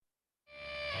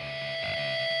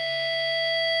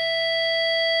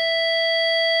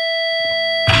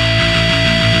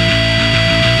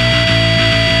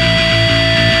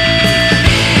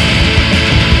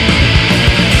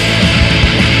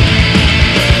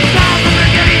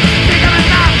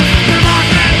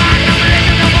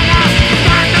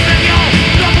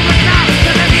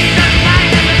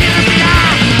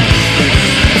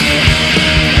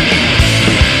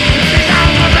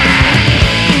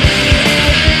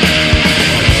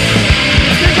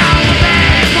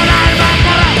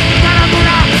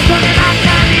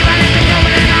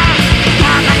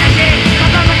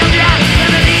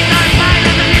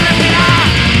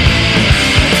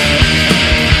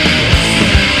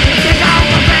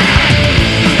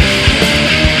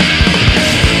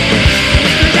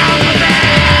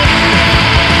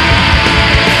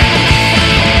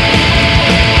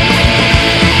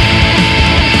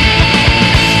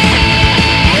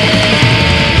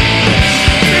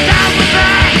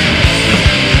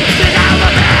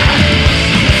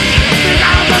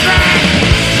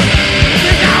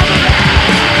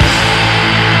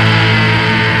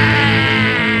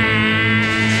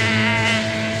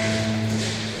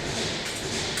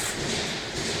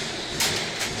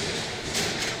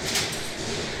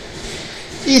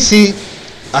Y sí,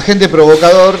 agente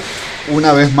provocador,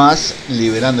 una vez más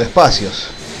liberando espacios.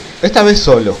 Esta vez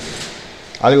solo.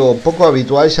 Algo poco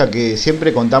habitual, ya que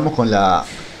siempre contamos con la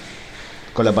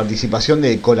participación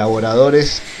de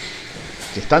colaboradores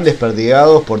que están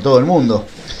desperdigados por todo el mundo.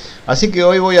 Así que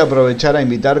hoy voy a aprovechar a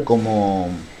invitar, como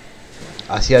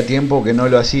hacía tiempo que no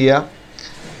lo hacía,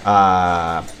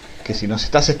 a que si nos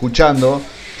estás escuchando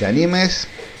te animes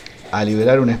a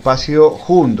liberar un espacio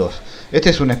juntos. Este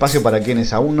es un espacio para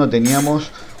quienes aún no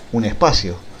teníamos un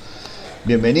espacio.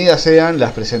 Bienvenidas sean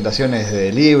las presentaciones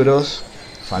de libros,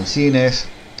 fanzines,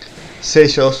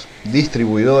 sellos,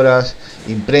 distribuidoras,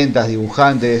 imprentas,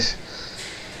 dibujantes,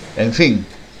 en fin,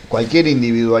 cualquier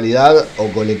individualidad o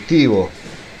colectivo,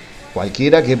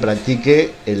 cualquiera que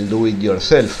practique el do it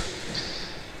yourself.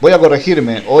 Voy a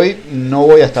corregirme, hoy no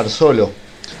voy a estar solo,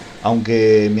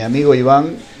 aunque mi amigo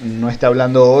Iván no está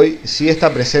hablando hoy, sí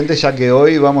está presente, ya que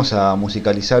hoy vamos a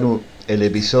musicalizar el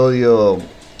episodio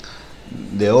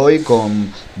de hoy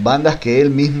con bandas que él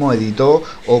mismo editó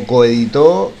o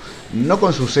coeditó, no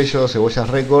con su sello Cebollas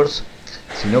Records,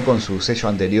 sino con su sello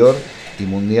anterior y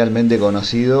mundialmente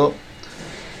conocido,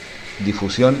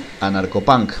 Difusión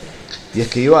Anarcopunk. Y es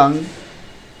que Iván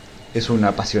es un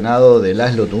apasionado del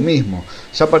hazlo tú mismo.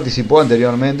 Ya participó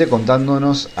anteriormente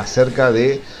contándonos acerca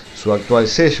de su actual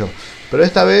sello, pero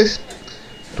esta vez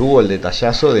tuvo el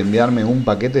detallazo de enviarme un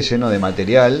paquete lleno de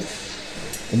material,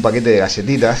 un paquete de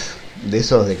galletitas, de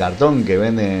esos de cartón que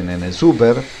venden en el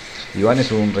súper. Iván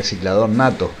es un reciclador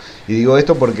nato, y digo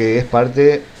esto porque es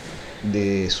parte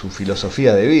de su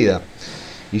filosofía de vida.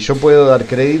 Y yo puedo dar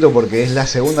crédito porque es la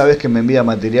segunda vez que me envía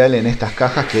material en estas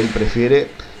cajas que él prefiere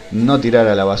no tirar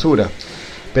a la basura.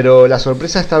 Pero la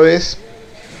sorpresa esta vez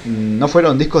no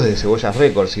fueron discos de Cebollas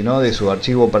Records, sino de su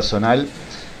archivo personal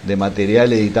de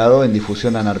material editado en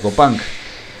Difusión Anarcopunk.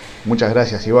 Muchas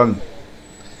gracias, Iván.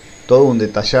 Todo un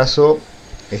detallazo,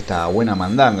 esta buena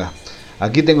mandanga.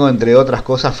 Aquí tengo, entre otras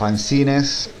cosas,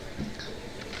 fanzines,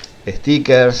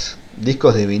 stickers,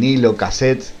 discos de vinilo,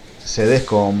 cassettes, CDs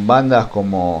con bandas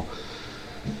como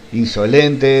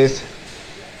Insolentes,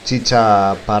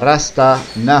 Chicha Parrasta,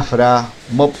 Nafra,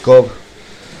 Mobcop,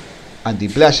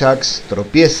 Antiplayax,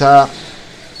 Tropieza,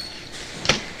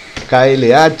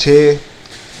 KLH,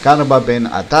 Karmapen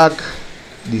Attack,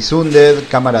 Disunded,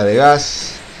 Cámara de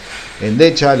Gas,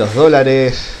 Endecha, Los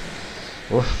Dólares,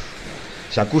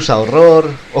 Yakuza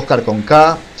Horror, Oscar con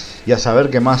K, y a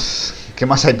saber qué más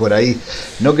hay por ahí.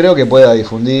 No creo que pueda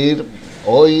difundir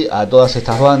hoy a todas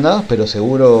estas bandas, pero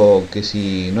seguro que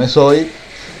si no es hoy,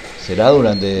 será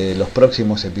durante los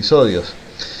próximos episodios.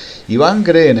 Iván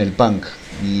cree en el punk,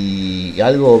 y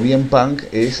algo bien punk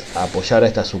es apoyar a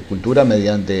esta subcultura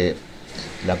mediante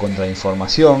la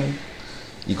contrainformación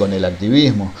y con el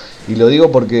activismo. Y lo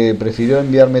digo porque prefirió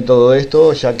enviarme todo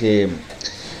esto, ya que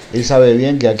él sabe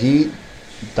bien que aquí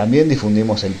también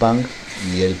difundimos el punk,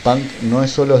 y el punk no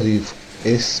es solo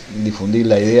es difundir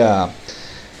la idea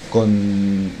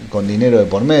con dinero de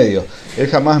por medio. Él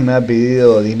jamás me ha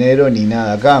pedido dinero ni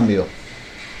nada a cambio,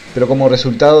 pero como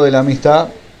resultado de la amistad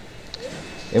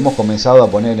hemos comenzado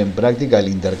a poner en práctica el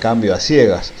intercambio a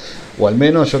ciegas, o al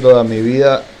menos yo toda mi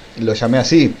vida lo llamé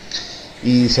así.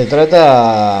 Y se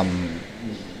trata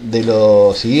de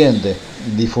lo siguiente: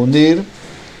 difundir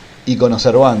y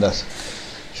conocer bandas.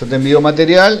 Yo te envío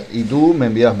material y tú me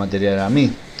envías material a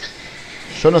mí.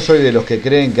 Yo no soy de los que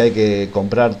creen que hay que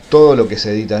comprar todo lo que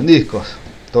se edita en discos,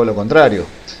 todo lo contrario,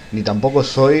 ni tampoco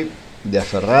soy de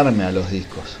aferrarme a los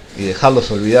discos y dejarlos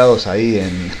olvidados ahí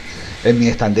en mi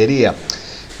estantería.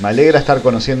 Me alegra estar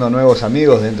conociendo nuevos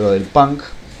amigos dentro del punk,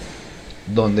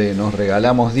 donde nos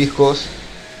regalamos discos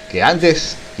que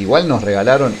antes igual nos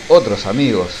regalaron otros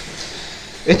amigos.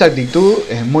 Esta actitud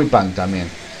es muy punk también.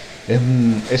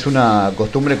 Es una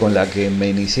costumbre con la que me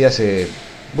inicié hace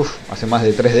más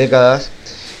de 3 décadas,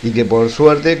 y que por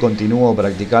suerte continúo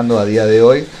practicando a día de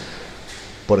hoy,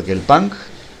 porque el punk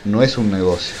no es un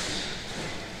negocio.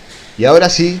 Y ahora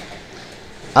sí,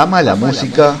 ama la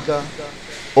música,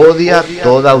 odia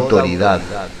toda autoridad.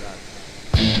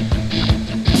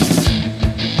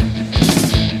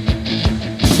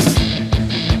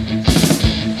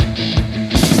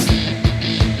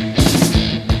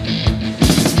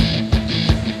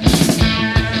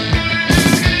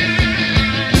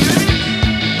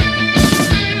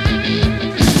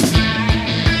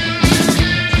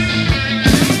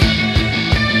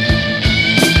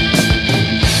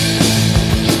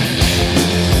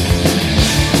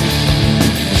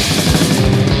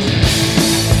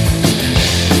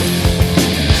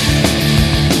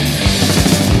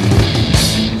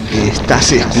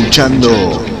 Estás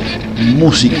escuchando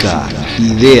música,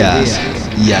 ideas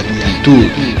y actitud.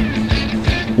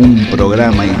 un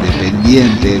programa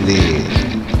independiente de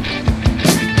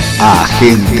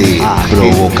Agente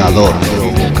Provocador.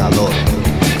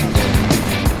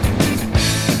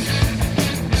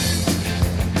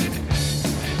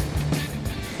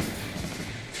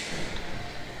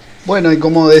 Bueno, y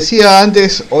como decía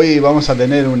antes, hoy vamos a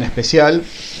tener un especial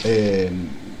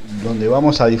donde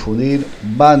vamos a difundir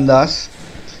bandas,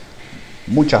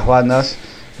 muchas bandas,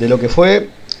 de lo que fue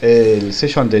el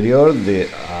sello anterior de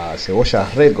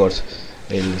Cebollas Records,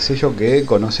 el sello que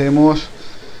conocemos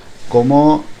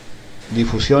como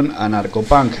Difusión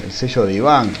Anarcopunk, el sello de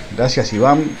Iván. Gracias,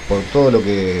 Iván, por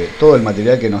todo el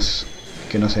material que nos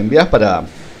envías para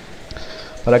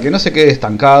que no se quede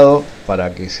estancado,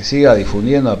 para que se siga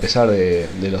difundiendo a pesar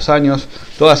de los años.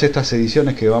 Todas estas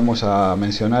ediciones que vamos a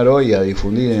mencionar hoy, a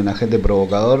difundir en Agente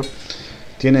Provocador,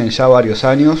 tienen ya varios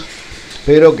años,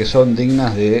 pero que son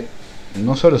dignas de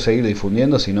no solo seguir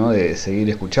difundiendo, sino de seguir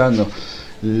escuchando.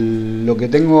 Lo que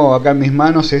tengo acá en mis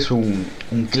manos es un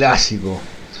clásico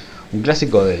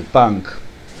del punk,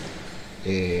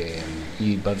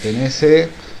 y pertenece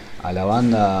a la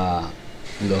banda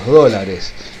Los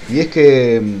Dólares. Y es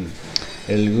que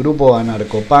el grupo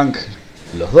anarcopunk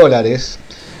Los Dólares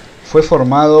fue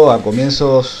formado a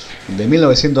comienzos de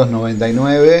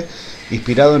 1999,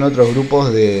 inspirado en otros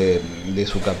grupos de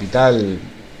su capital,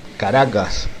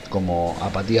 Caracas, como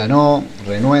Apatía No,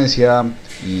 Renuencia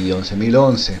y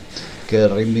 11.011, que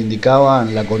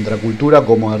reivindicaban la contracultura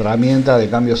como herramienta de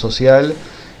cambio social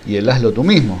y el hazlo tú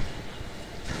mismo.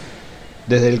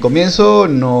 Desde el comienzo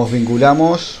nos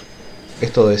vinculamos,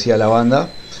 esto decía la banda,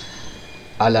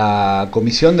 a la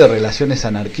Comisión de Relaciones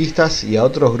Anarquistas y a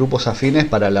otros grupos afines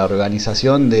para la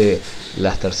organización de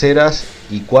las terceras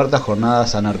y cuartas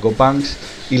jornadas anarcopunks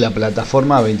y la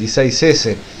plataforma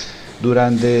 26S.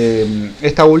 Durante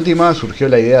esta última surgió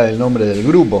la idea del nombre del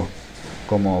grupo,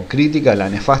 como crítica a la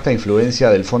nefasta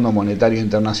influencia del Fondo Monetario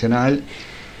Internacional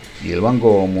y el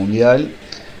Banco Mundial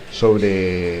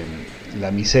sobre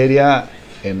la miseria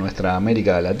en nuestra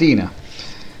América Latina.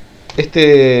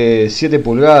 Este 7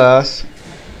 pulgadas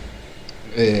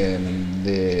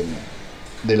de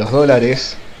Los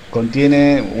Dólares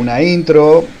contiene una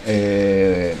intro,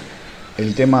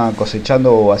 el tema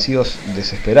Cosechando Vacíos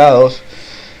Desesperados,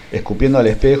 Escupiendo al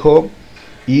Espejo,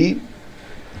 y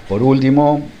por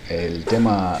último el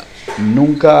tema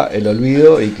Nunca el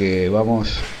Olvido, y que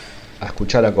vamos a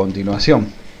escuchar a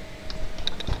continuación.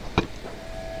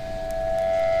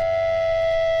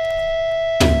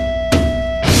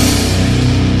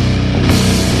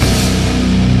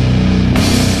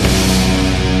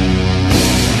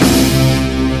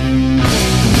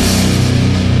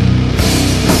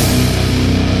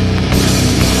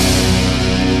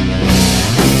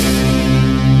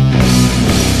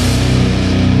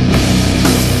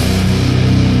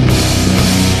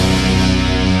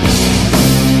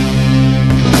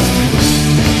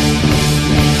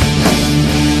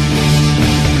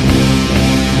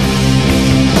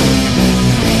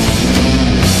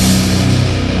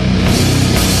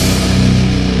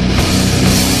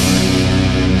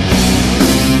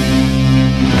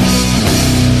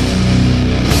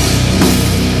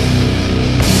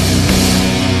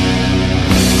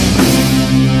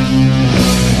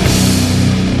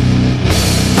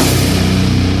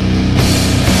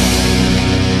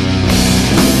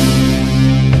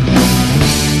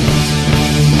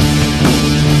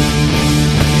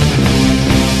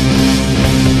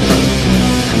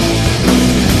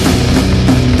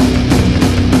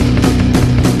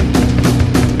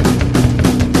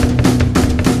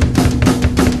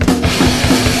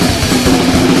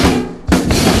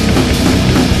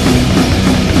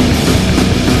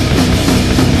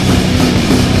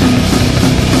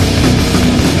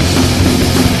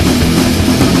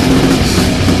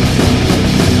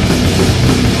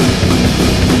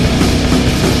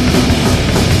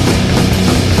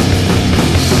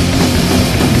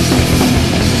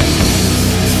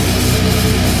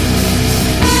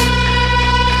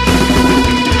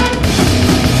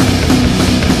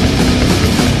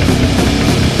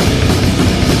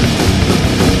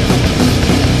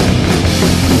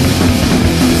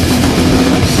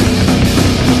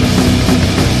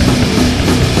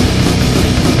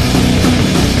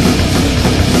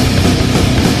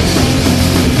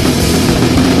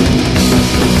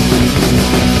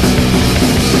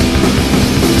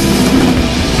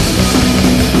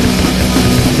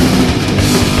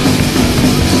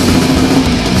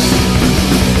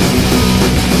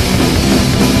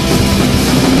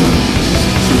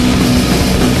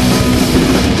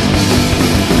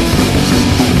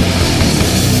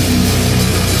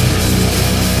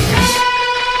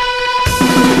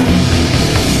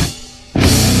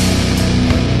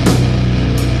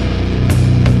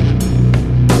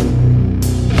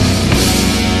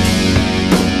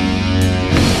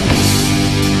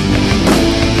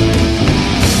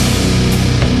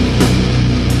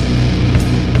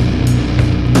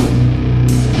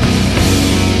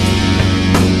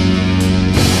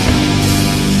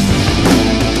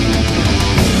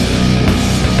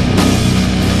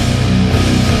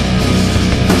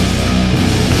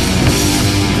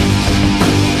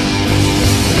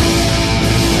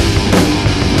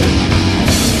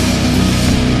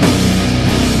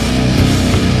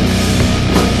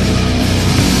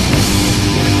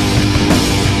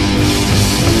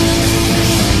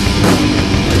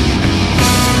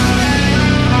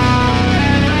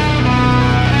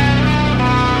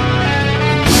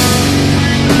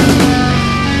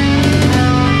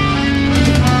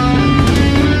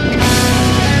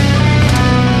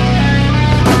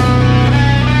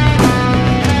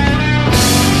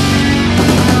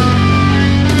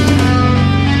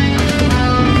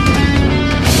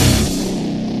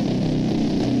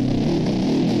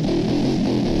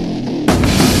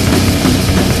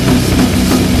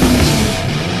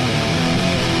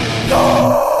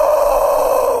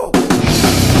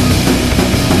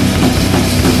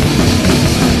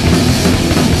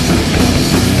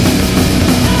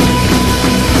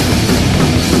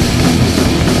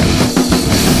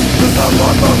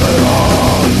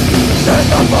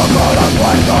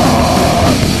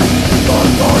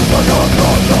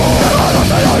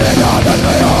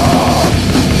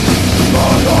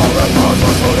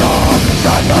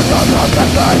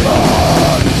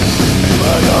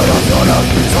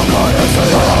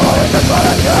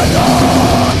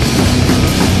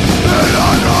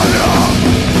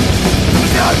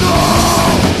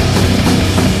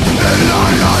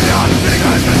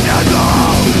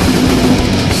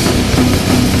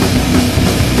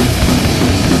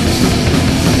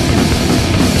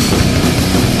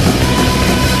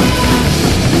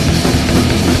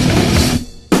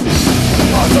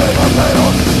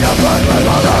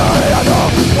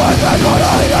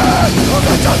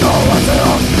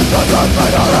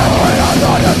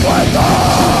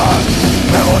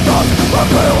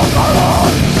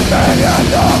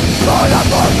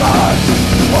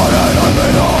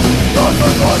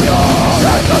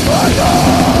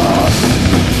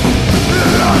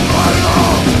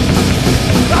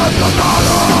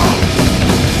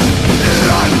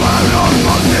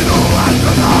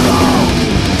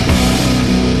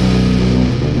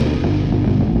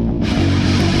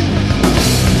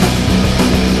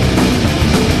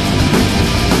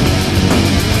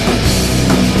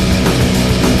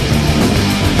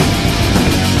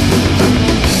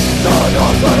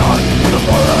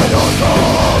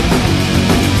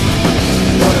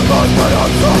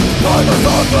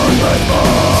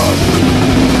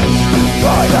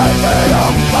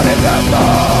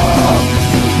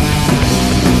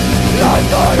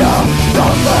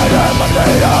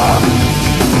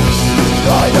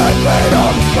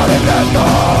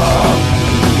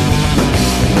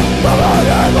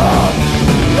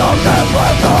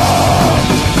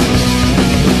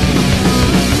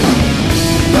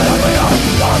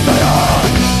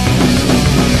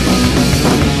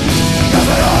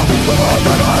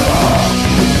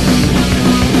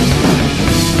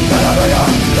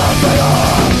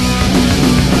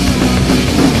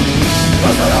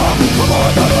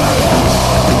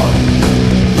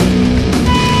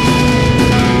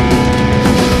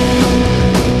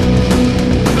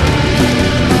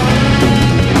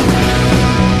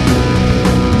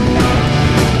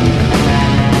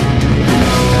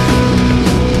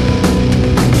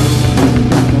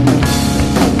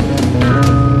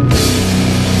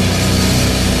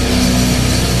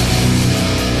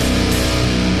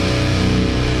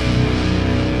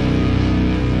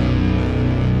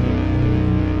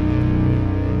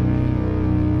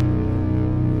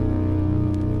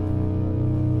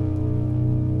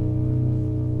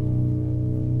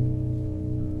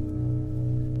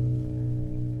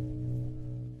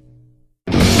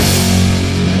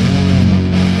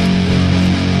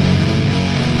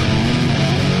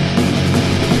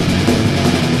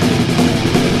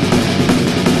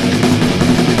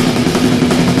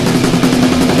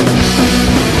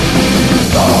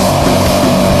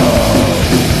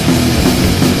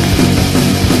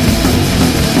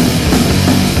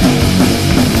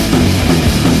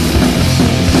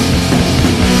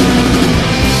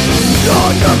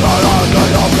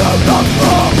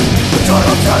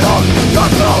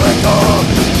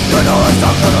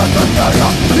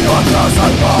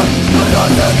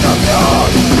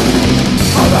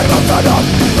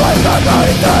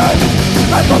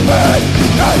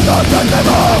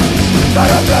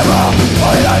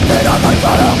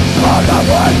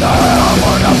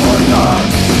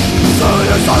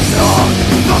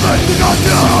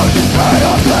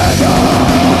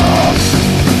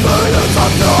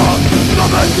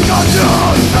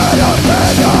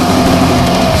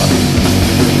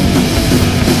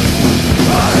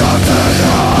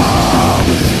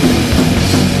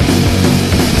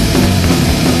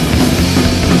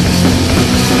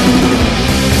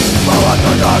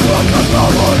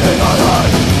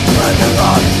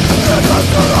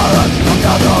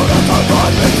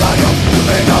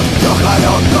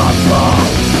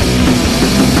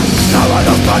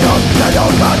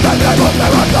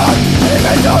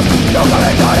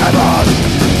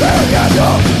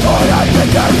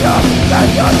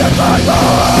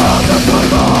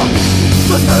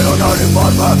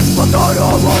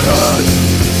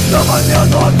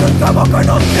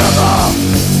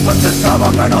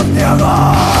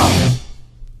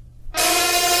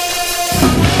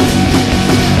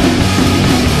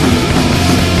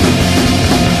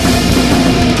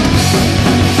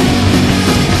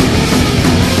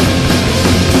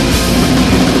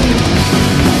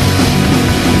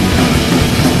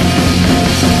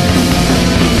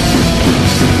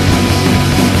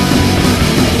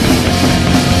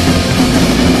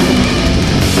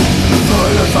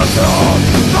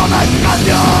 No me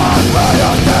engañas, pero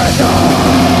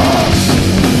te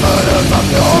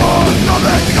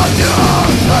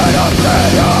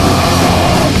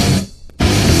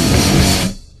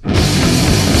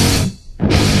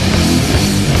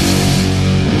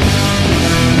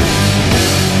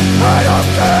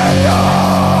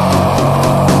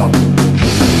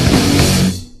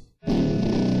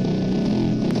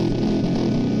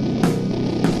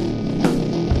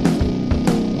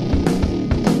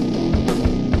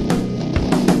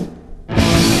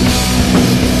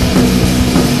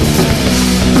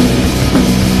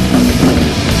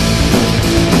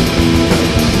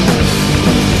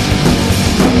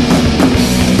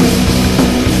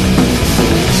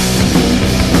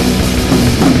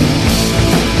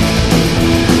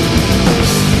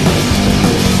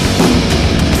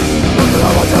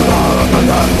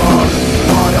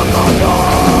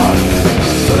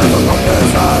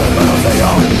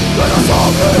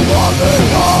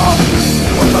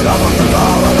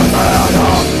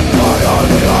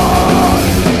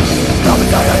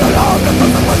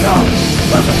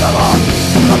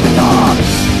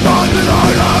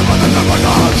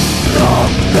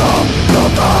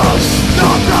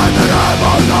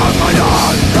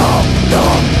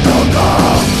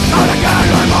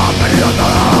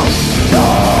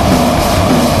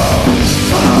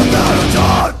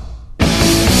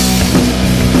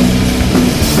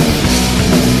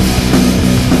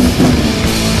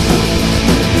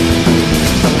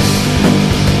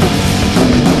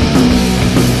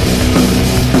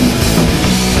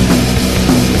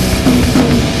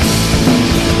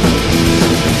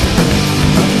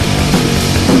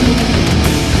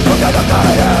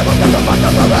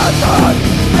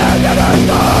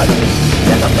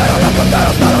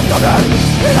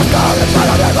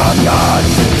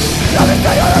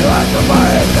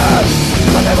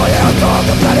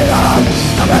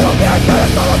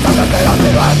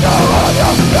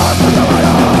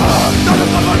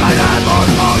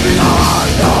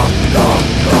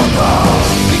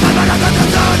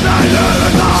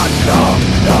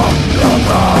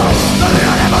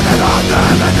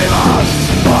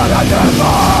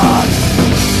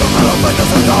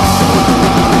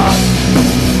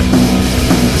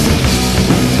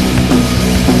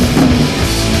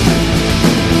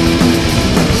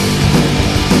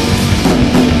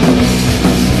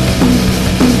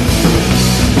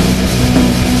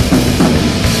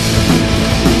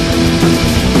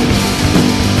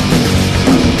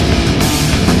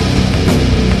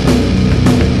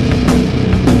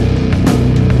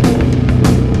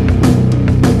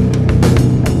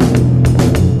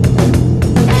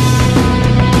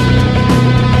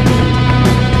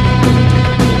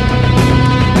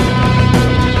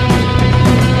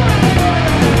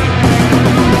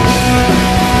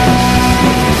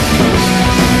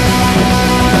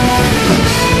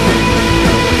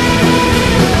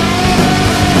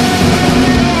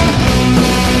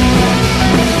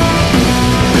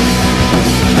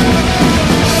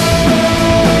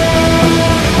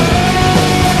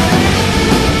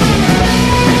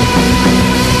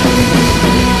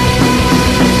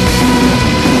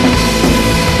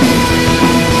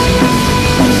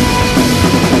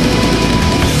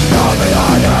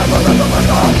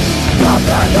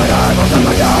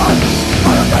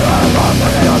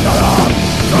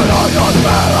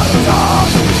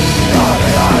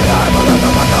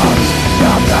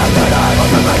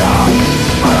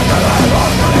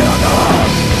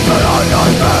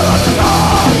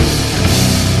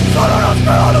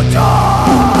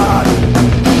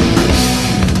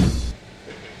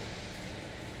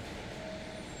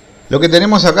Lo que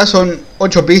tenemos acá son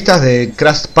 8 pistas de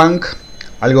crust punk,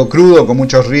 algo crudo con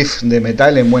muchos riffs de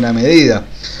metal en buena medida.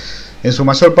 En su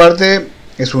mayor parte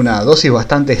es una dosis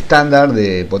bastante estándar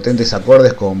de potentes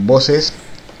acordes con voces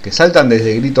que saltan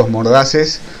desde gritos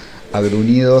mordaces a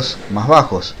gruñidos más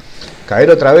bajos. Caer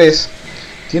otra vez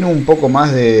tiene un poco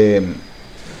más de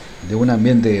un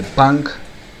ambiente punk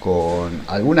con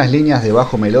algunas líneas de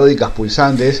bajo melódicas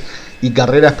pulsantes y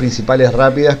carreras principales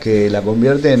rápidas que la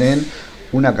convierten en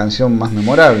una canción más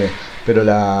memorable, pero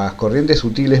las corrientes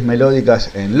sutiles melódicas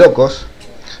en Locos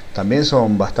también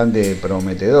son bastante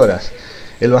prometedoras.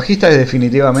 El bajista es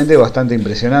definitivamente bastante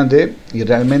impresionante y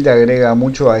realmente agrega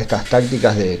mucho a estas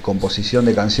tácticas de composición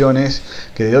de canciones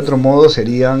que de otro modo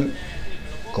serían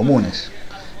comunes.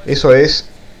 Eso es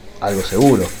algo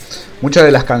seguro. Muchas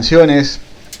de las canciones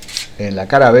en la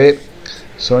cara B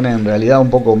son en realidad un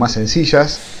poco más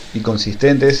sencillas y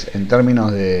consistentes en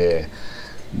términos de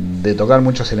tocar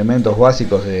muchos elementos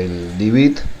básicos del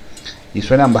D-Beat y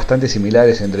suenan bastante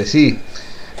similares entre sí,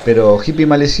 pero Hippie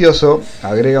Malicioso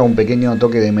agrega un pequeño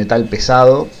toque de metal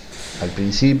pesado al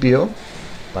principio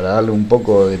para darle un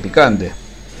poco de picante.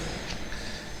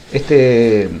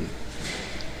 Este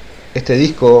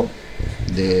disco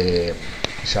de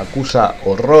Yakuza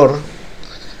Horror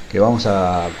que vamos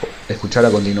a escuchar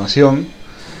a continuación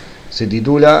se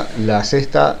titula La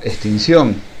Sexta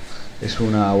Extinción. Es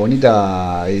una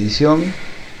bonita edición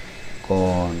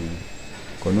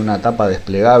con una tapa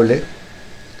desplegable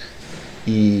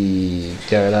y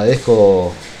te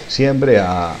agradezco siempre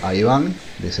a Iván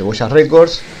de Cebollas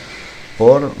Records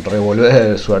por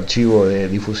revolver su archivo de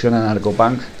difusión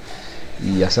anarcopunk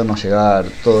y hacernos llegar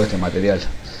todo este material.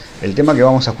 El tema que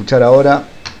vamos a escuchar ahora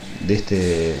de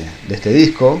este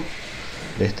disco,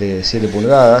 de este 7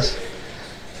 pulgadas,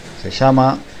 se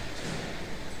llama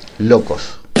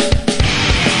Locos.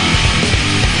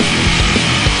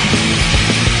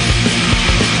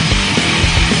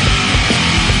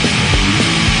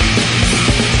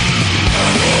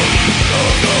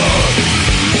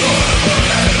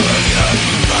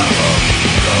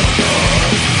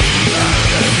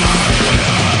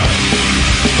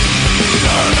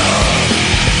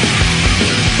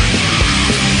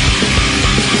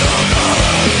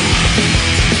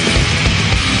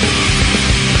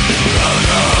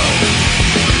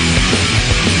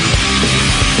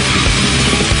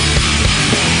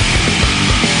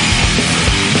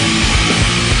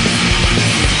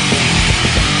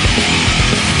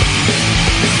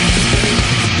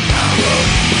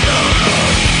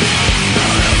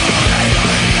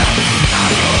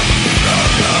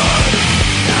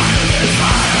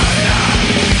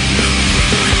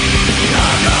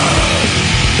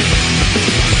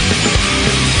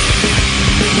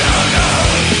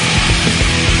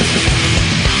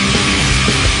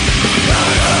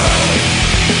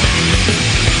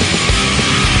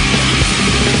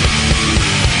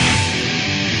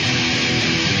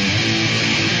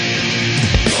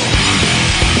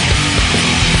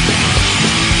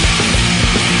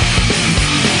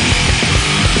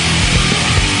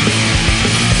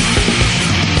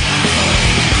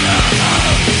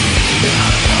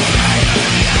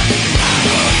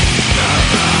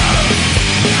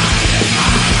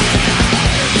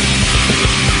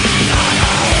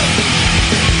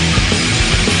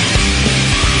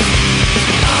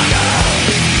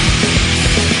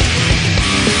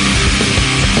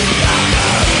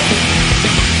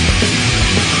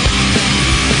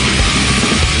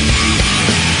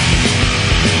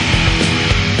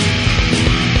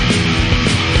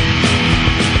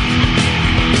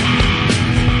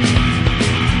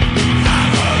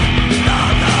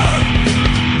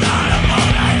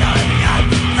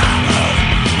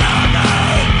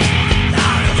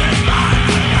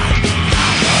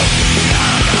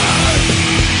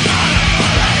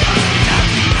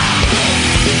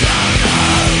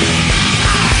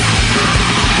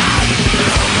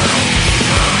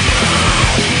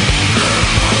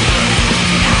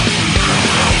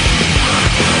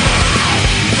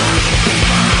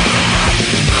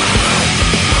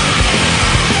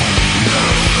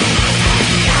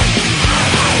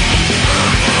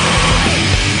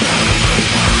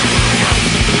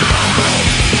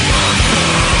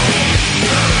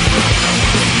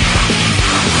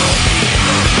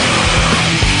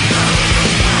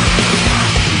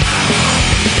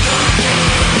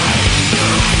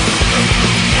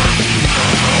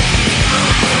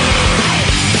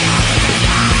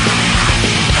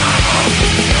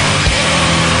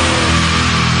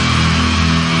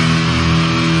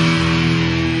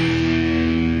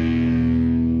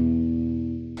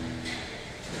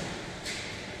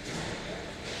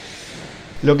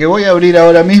 Lo que voy a abrir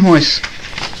ahora mismo es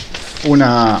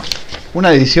una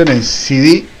edición en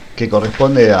CD que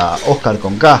corresponde a Oscar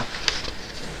con K.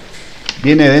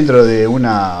 Viene dentro de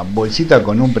una bolsita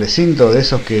con un precinto de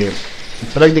esos que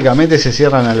prácticamente se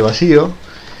cierran al vacío,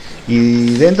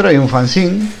 y dentro hay un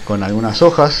fanzine con algunas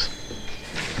hojas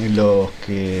en los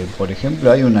que, por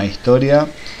ejemplo, hay una historia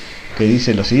que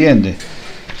dice lo siguiente.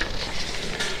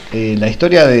 La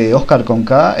historia de Oscar con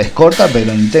K es corta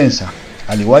pero intensa,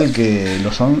 al igual que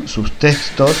lo son sus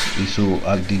textos y su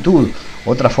actitud,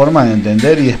 otra forma de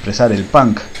entender y expresar el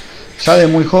punk. Ya de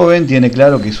muy joven tiene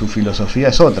claro que su filosofía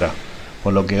es otra,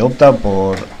 por lo que opta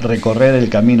por recorrer el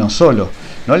camino solo.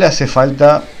 No le hace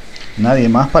falta nadie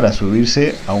más para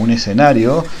subirse a un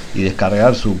escenario y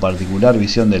descargar su particular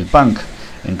visión del punk.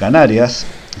 En Canarias,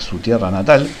 su tierra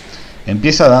natal,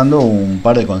 empieza dando un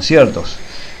par de conciertos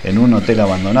en un hotel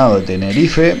abandonado de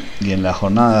Tenerife y en las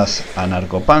jornadas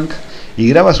anarcopunk, y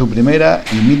graba su primera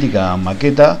y mítica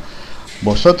maqueta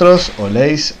Vosotros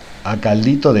oléis a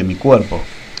caldito de mi cuerpo,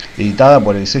 editada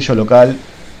por el sello local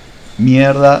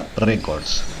Mierda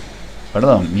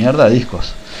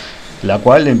Discos, la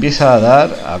cual empieza a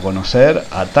dar a conocer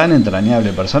a tan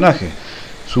entrañable personaje.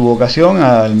 Su vocación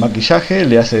al maquillaje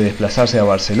le hace desplazarse a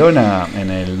Barcelona en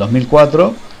el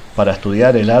 2004 para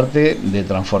estudiar el arte de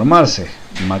transformarse,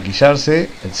 maquillarse,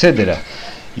 etc.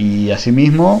 Y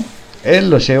asimismo, él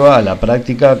lo lleva a la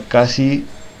práctica casi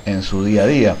en su día a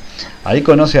día. Ahí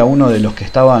conoce a uno de los que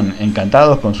estaban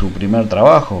encantados con su primer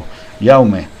trabajo,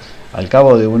 Jaume. Al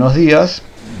cabo de unos días,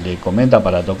 le comenta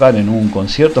para tocar en un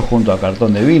concierto junto a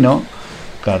Cartón de Vino,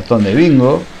 Cartón de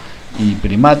Bingo y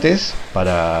Primates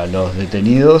para los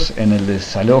detenidos en el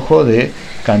desalojo de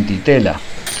Cantitela.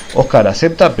 Oscar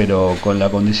acepta, pero con la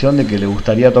condición de que le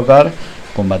gustaría tocar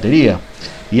con batería.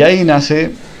 Y ahí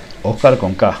nace Oscar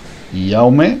con K y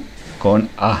Jaume con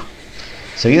A.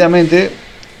 Seguidamente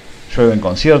llueven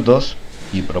conciertos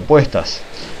y propuestas.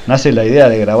 Nace la idea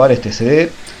de grabar este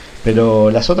CD,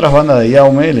 pero las otras bandas de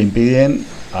Jaume le impiden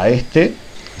a este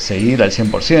seguir al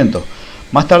 100%.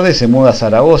 Más tarde se muda a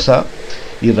Zaragoza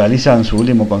y realizan su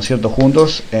último concierto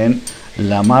juntos en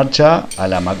la marcha a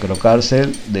la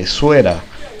macrocárcel de Suera,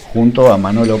 junto a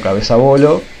Manolo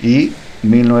Cabezabolo y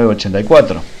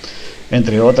 1984,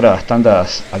 entre otras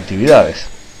tantas actividades.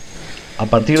 A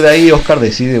partir de ahí, Oscar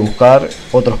decide buscar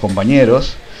otros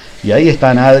compañeros, y ahí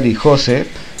están Adri y José,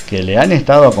 que le han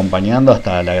estado acompañando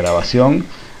hasta la grabación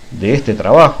de este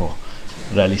trabajo,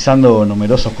 realizando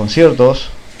numerosos conciertos,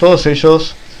 todos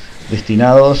ellos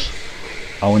destinados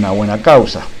a una buena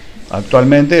causa.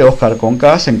 Actualmente Oscar con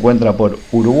K se encuentra por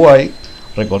Uruguay,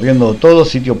 recorriendo todo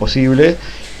sitio posible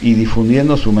y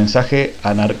difundiendo su mensaje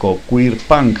anarco-queer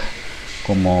punk,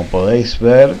 como podéis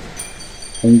ver,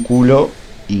 un culo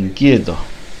inquieto.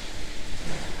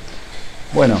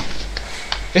 Bueno,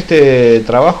 este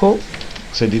trabajo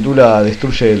se titula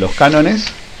Destruye los cánones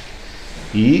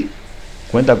y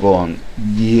cuenta con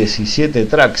 17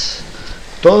 tracks,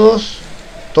 todos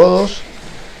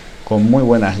con muy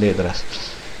buenas letras.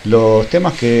 Los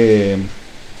temas que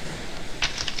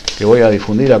voy a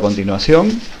difundir a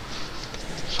continuación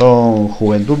son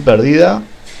Juventud Perdida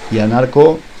y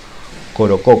Anarco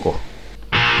Corococo.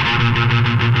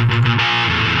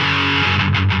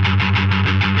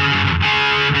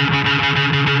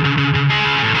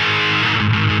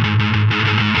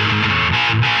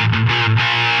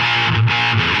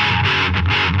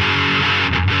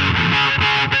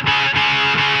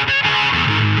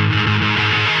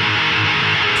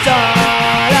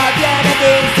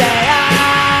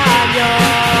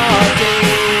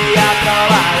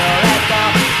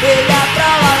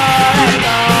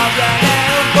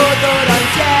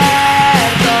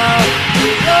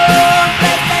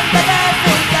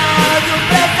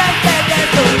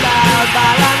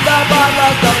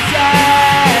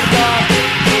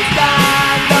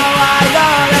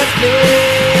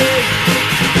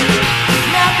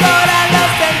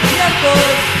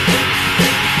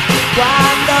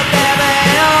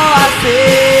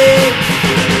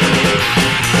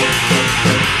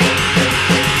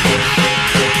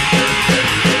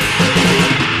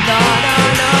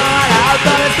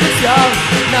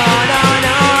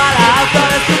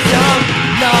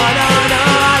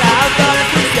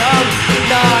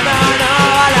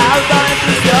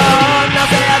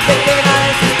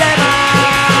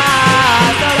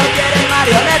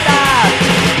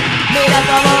 Mira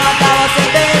cómo acabó ese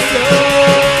beso,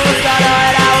 solo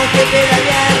era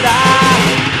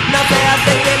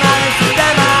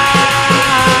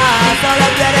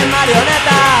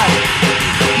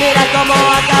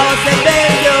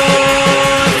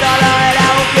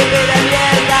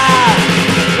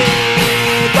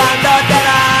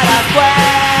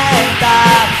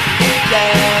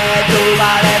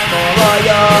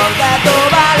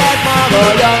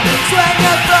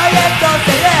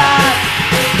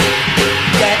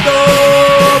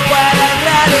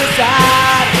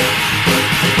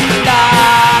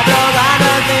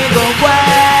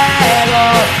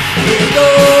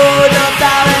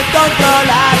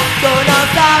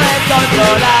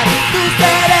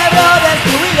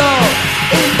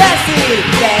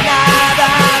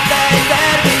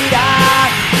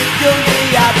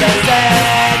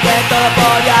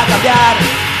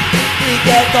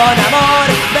con amor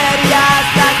verías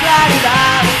la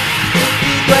claridad.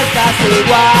 Y tú estás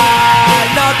igual,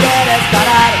 no quieres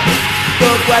parar. Tu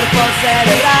cuerpo se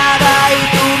degrada y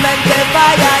tu mente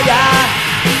falla ya.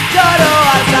 Lloro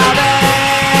al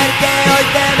saber que hoy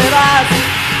te me vas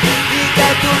y que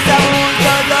tus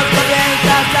abusos los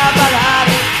comienzas a pagar.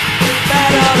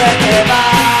 Pero de que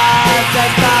vas,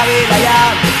 espabila ya.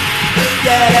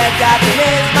 Quiérete a ti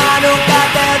misma, nunca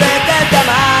te dejes de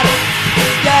amar.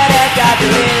 Quiérete a ti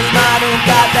misma,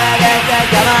 nunca te dejes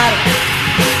de amar.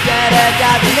 Quiérete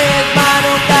a ti misma,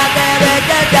 nunca te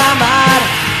dejes de amar.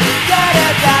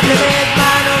 Quiérete a ti misma,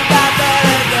 nunca te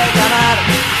dejes de amar.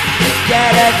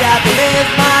 Quiérete a ti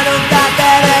misma, nunca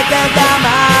te dejes de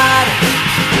amar.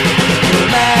 Tu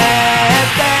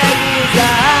mente guisar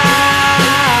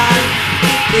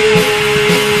y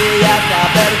ya está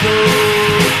perdido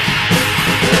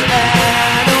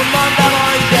en un mundo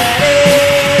muy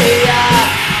querida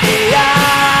y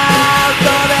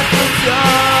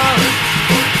autodestrucción.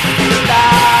 La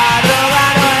droga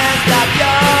no es la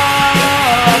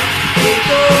acción y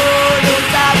tú no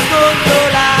sabes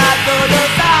controlar, tú no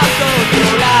sabes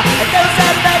controlar el teu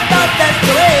cervello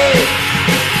destruir.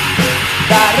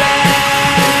 La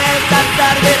red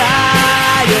servirá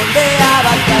y un día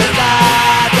vas a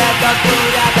pensar que tot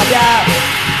podrà canviar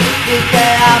i que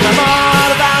amb amor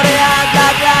veuries la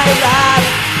claritat.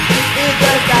 I tu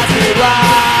estàs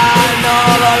igual, no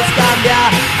vols canviar.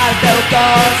 El teu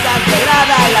cos et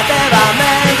degrada i la teva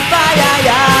ment falla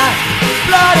ja.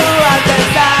 Ploro al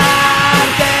pensar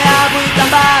que avui te'n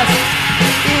vas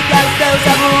i que els teus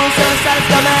abusos els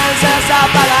comences a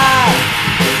pagar.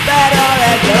 Però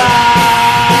de què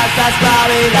vas,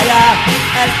 espavila ja.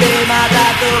 Estima't a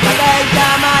tu mateixa,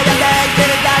 mai et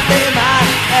deixis d'estimar.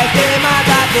 Estima't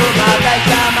a tu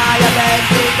mateixa, mai et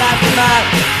deixis d'estimar.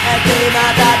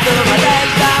 Estima't a tu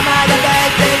mateixa, mai et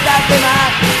deixis d'estimar.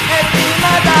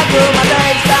 Estima't a tu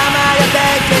mateixa, mai et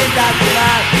deixis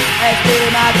d'estimar.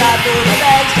 Estima't a tu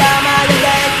mateixa, mai et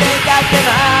deixis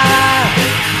d'estimar.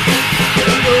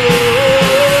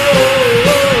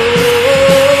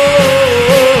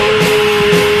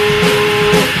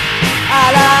 A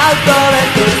la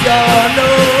autodestrucción,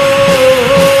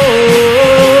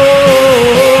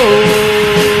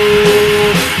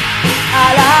 a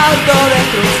la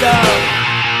autodestrucción.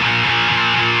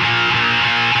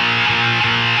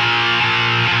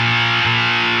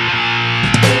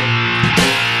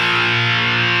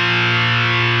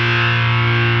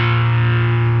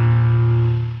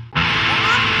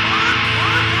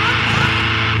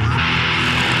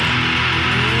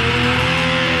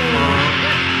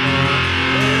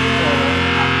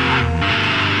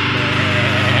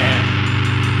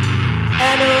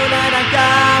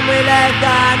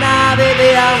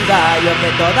 Vivía un gallo que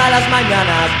todas las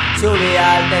mañanas subía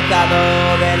al tejado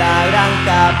de la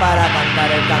granja para cantar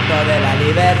el canto de la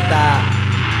libertad.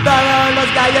 Todos los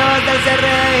gallos de él se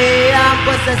reían,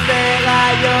 pues este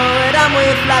gallo era muy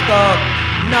flaco,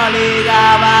 no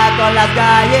ligaba con las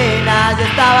gallinas y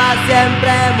estaba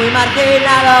siempre muy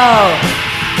marginado.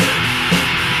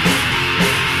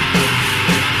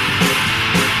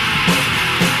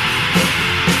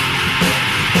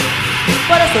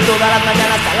 Por eso todas las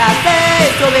mañanas a las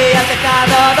 6 subía al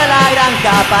tejado de la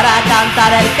granja para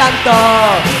cantar el canto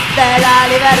de la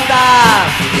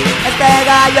libertad. Este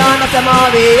gallo no se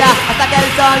movía hasta que el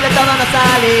sol de todo no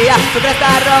salía, su cresta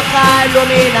roja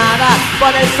iluminada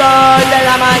por el sol de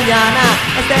la mañana.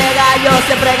 Este gallo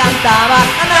siempre cantaba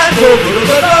anarco,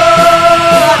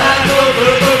 anarco,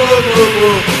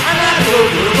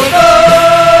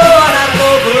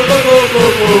 anarco,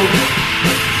 anarco.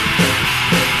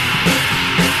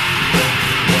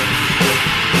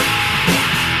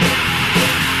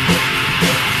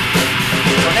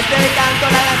 El canto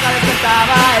la granja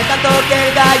despertaba, el canto que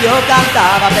el gallo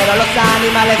cantaba, pero los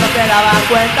animales no se daban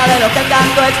cuenta de lo que el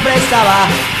canto expresaba.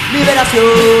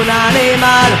 Liberación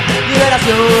animal,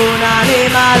 liberación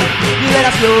animal,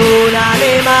 liberación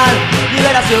animal,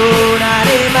 liberación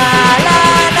animal.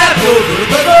 Anarco,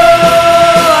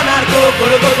 anarco,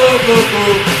 anarco,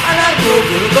 anarco.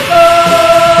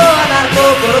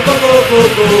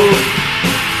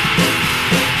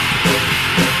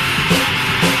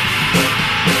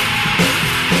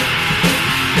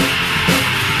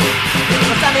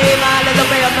 Animales los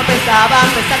feos no pensaban,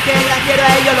 pensar que el granjero a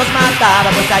ellos los mataba,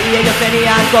 pues allí ellos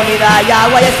tenían comida y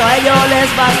agua y eso a ellos les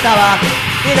bastaba.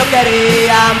 Y no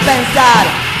querían pensar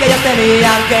que ellos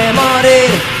tenían que morir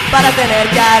para tener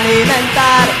que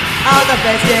alimentar a otra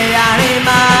especie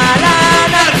animal.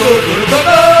 Anarco,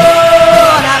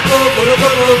 anarco, anarco,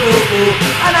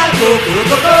 anarco.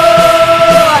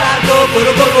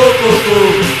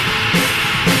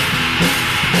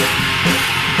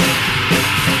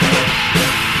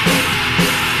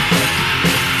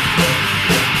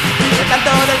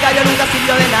 radio nunca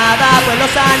sirvió de nada, pues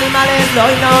los animales lo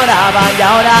ignoraban y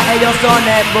ahora ellos son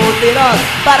embutidos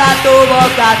para tu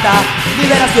bocata.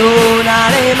 Liberación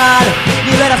animal,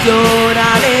 liberación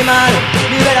animal,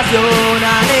 liberación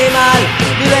animal,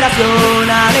 liberación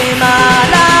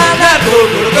animal. Anarco,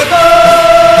 curucoco,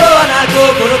 anarco,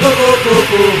 curucoco,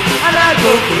 anarco,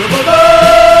 curucoco,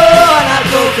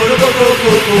 anarco, curucoco,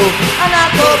 anarco,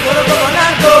 curucoco,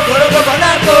 anarco, curucoco,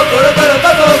 anarco, curucoco,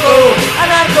 anarco, curucoco,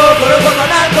 anarco,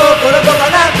 curucoco, anarco, curucoco,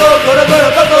 anarco,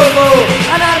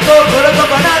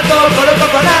 curucoco, anarco,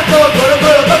 curucoco, anarco,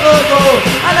 curucoco,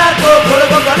 anarco,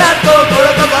 curucoco, anarco,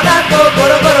 curucoco, anarco,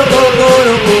 curucoco.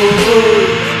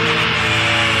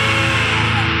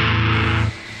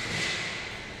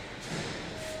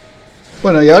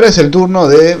 Bueno, y ahora es el turno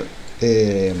de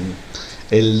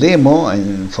el demo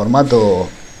en formato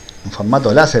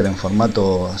láser, en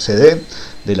formato CD,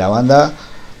 de la banda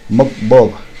Mock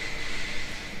Bob.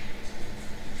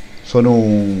 Son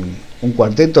un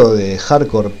cuarteto de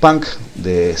hardcore punk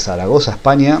de Zaragoza,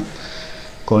 España,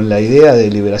 con la idea de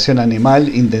liberación animal,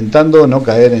 intentando no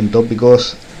caer en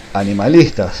tópicos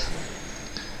animalistas.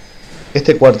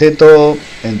 Este cuarteto,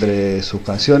 entre sus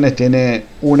canciones, tiene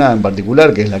una en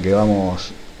particular, que es la que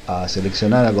vamos a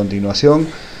seleccionar a continuación,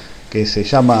 que se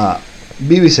llama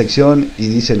Vivisección y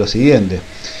dice lo siguiente: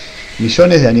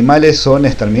 millones de animales son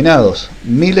exterminados,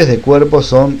 miles de cuerpos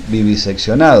son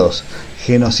viviseccionados,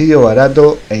 genocidio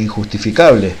barato e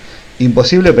injustificable,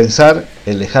 imposible pensar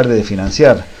el dejar de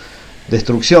financiar,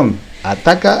 destrucción,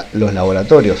 ataca los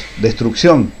laboratorios,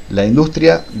 destrucción, la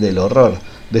industria del horror,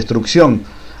 destrucción,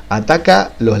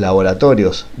 ataca los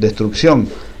laboratorios, destrucción,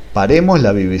 paremos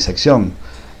la vivisección,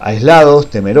 aislados,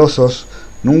 temerosos,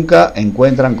 nunca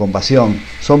encuentran compasión,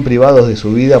 son privados de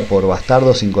su vida por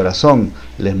bastardos sin corazón,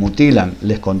 les mutilan,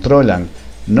 les controlan,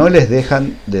 no les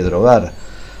dejan de drogar,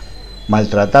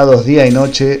 maltratados día y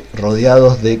noche,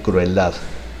 rodeados de crueldad.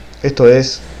 Esto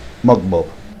es Mock Bob.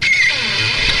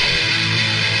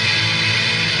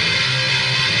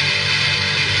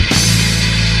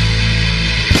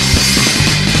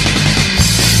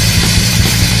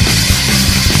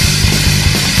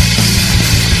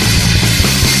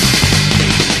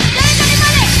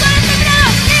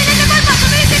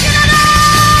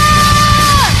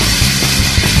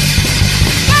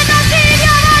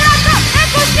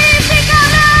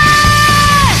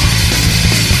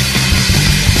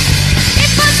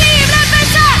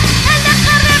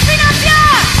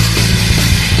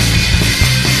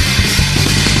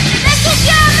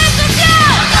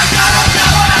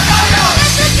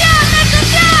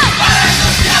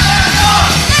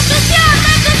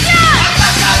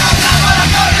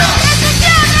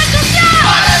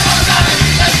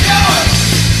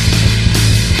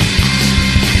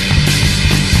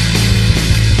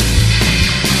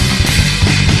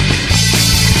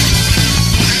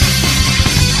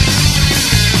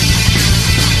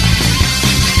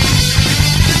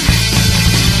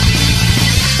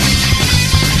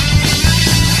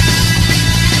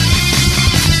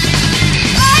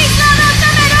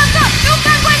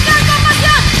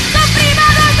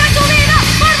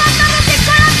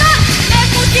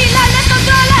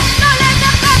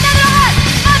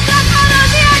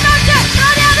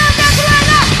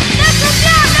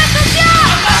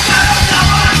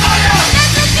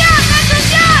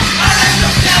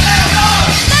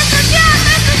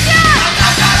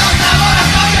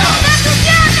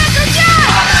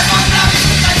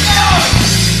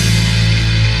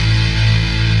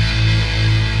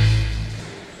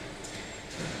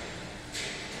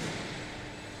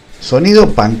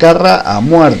 Sonido pancarra a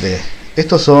muerte.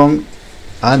 Estos son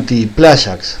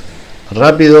Anti-Playax,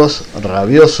 rápidos,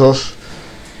 rabiosos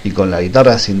y con la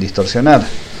guitarra sin distorsionar.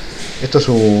 Esto es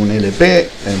un LP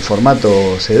en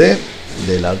formato CD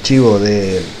del archivo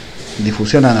de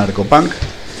difusión anarcopunk,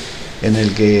 en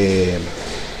el que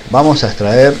vamos a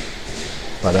extraer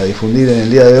para difundir en el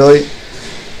día de hoy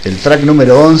el track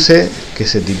número 11, que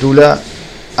se titula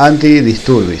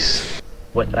Anti-Disturbis.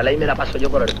 Vuestra ley me la paso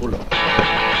yo por el culo.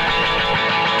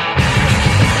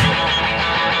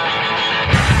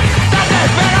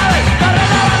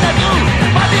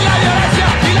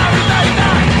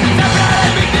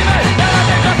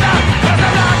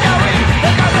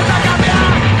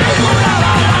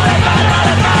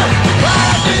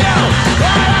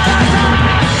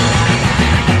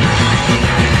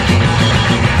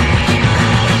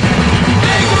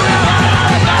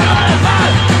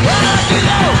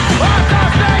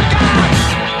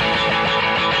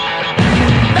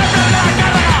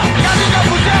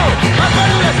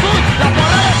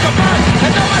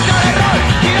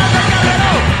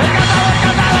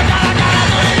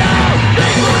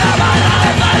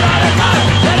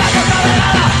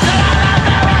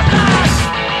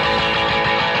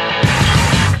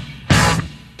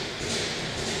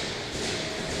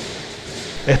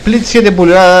 Split 7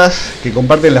 pulgadas que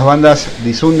comparten las bandas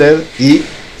Disunded y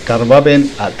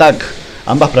Kärmvapen Attack.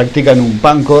 Ambas practican un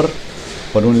punkcore.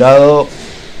 Por un lado,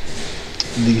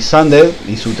 Disunded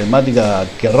y su temática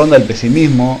que ronda el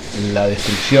pesimismo, la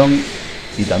destrucción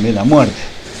y también la muerte.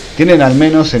 Tienen, al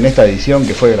menos en esta edición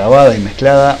que fue grabada y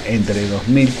mezclada entre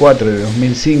 2004 y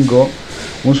 2005,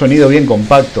 un sonido bien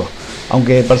compacto,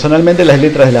 aunque personalmente las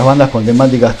letras de las bandas con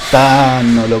temáticas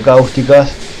tan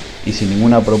holocáusticas y sin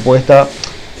ninguna propuesta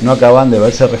no acaban de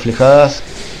verse reflejadas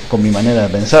con mi manera de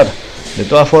pensar. De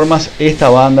todas formas, esta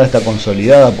banda está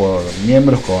consolidada por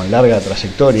miembros con larga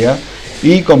trayectoria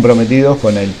y comprometidos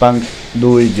con el punk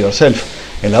do it yourself.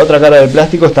 En la otra cara del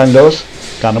plástico están los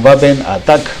Kärmvapen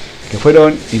Attack, que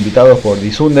fueron invitados por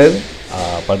Disunded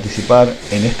a participar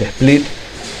en este split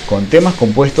con temas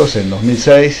compuestos en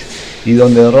 2006 y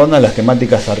donde rondan las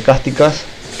temáticas sarcásticas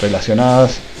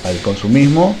relacionadas al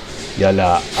consumismo y a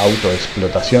la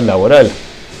autoexplotación laboral.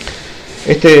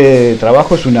 Este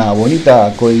trabajo es una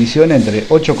bonita coedición entre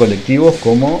 8 colectivos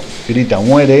como Grita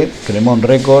Muere, Cremón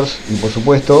Records y por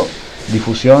supuesto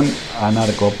Difusión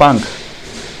Anarcopunk.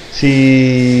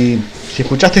 Si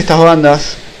escuchaste estas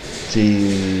bandas,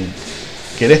 si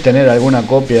querés tener alguna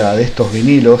copia de estos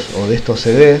vinilos o de estos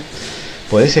CD,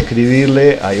 podés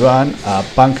escribirle a Iván a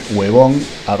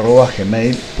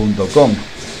punkwebon@gmail.com.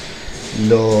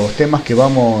 Los temas que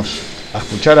vamos a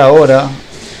escuchar ahora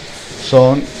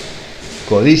son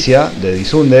Codicia de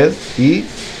Disunded y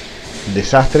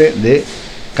Desastre de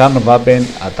Kärmvapen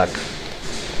Attack.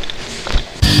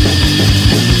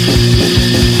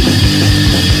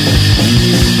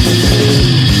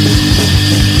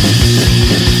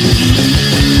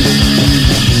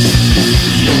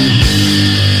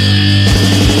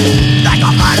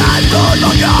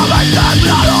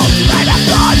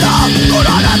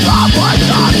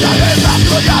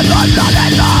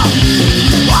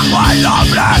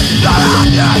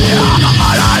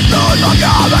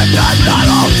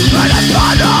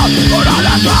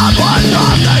 Vamos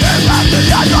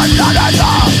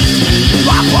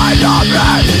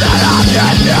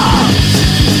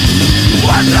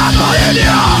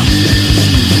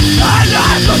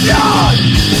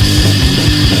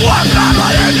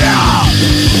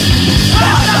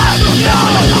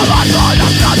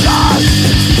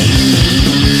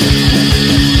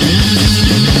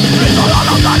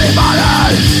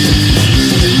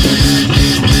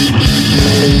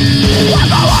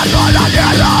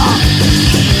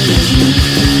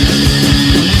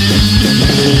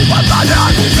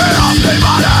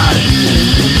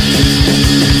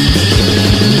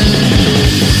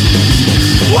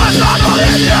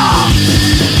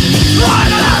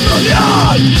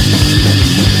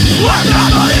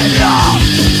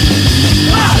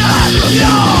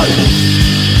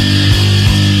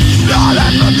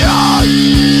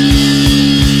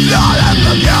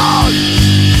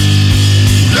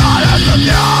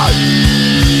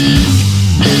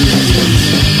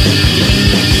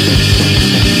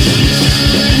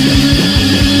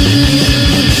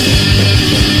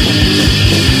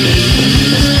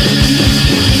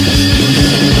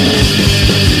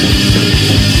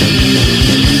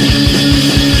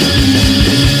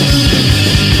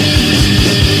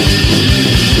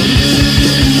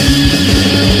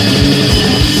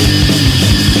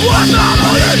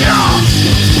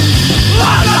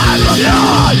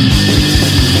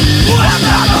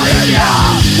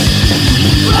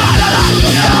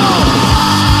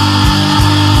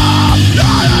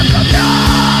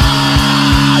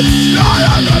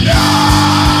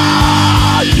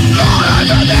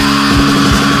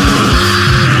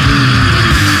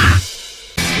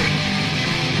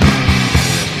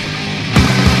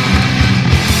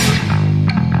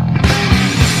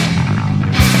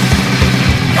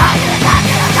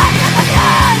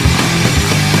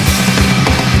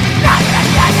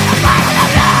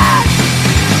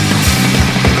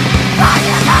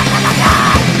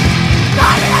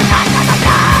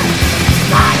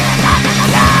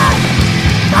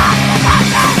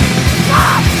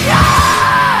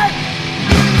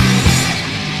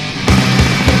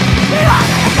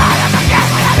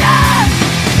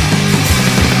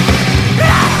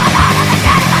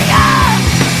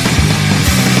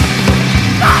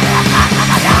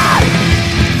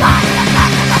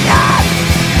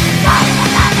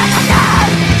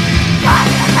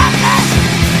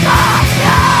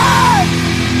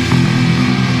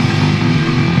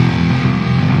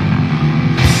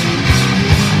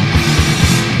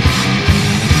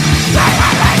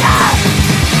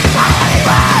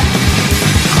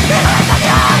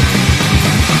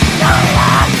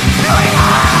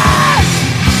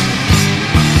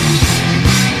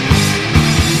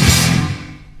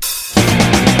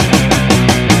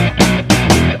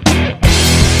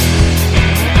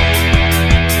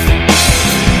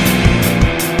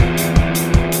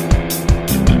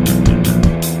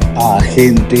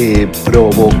Agente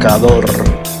provocador.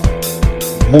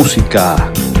 Música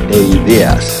e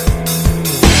ideas.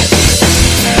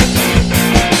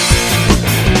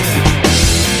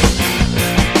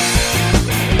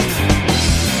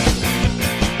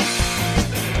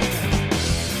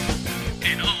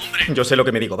 Yo sé lo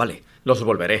que me digo, vale. Los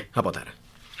volveré a votar.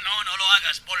 No lo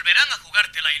hagas. Volverán a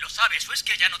jugártela y lo sabes, o es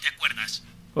que ya no te acuerdas.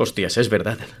 Hostias, es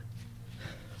verdad.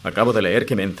 Acabo de leer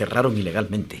que me encerraron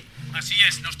ilegalmente. Así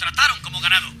es, nos trataron como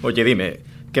ganado. Oye, dime,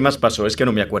 ¿qué más pasó? Es que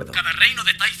no me acuerdo. Cada reino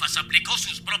de taifas aplicó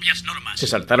sus propias normas. Se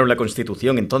saltaron la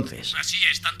Constitución entonces. Así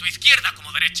es, tanto izquierda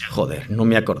como derecha. Joder, no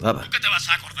me acordaba. ¿Tú qué te vas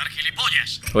a acordar,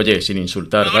 gilipollas? Oye, sin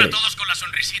insultar, Ahora vale. todos con la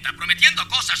sonrisita, prometiendo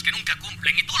cosas que nunca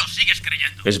cumplen y tú lo sigues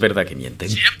creyendo. Es verdad que mienten.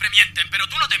 Siempre mienten, pero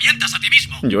tú no te mientas a ti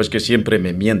mismo. Yo es que siempre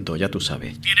me miento, ya tú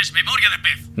sabes. Tienes memoria de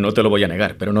pez. No te lo voy a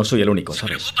negar, pero no soy el único, Se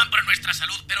 ¿sabes? preocupan por nuestra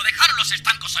salud, pero dejaron los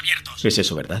estancos abiertos. Es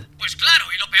eso, ¿verdad? Pues claro,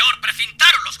 y lo peor,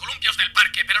 precintaron los columpios del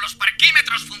parque, pero los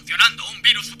parquímetros funcionando. Un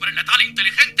virus superletal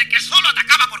inteligente que solo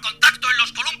atacaba por contacto en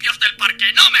los columpios del parque.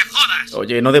 ¡No me jodas!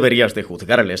 Oye, no deberías de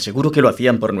juzgarles. Seguro que lo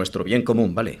hacían por nuestro bien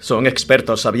común, ¿vale? Son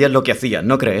expertos, sabían lo que hacían,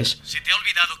 ¿no crees? Se te ha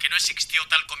olvidado que no existió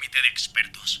tal comité de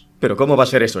expertos. ¿Pero cómo va a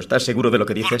ser eso? ¿Estás seguro de lo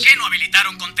que ¿Por dices? qué no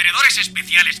habilitaron contenedores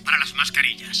especiales para las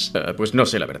mascarillas? Pues no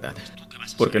sé la verdad. ¿Tú qué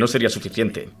vas a Porque saber? no sería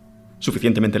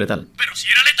suficientemente letal. Pero si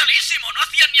era letalísimo, no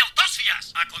hacían ni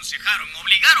autopsias. Aconsejaron,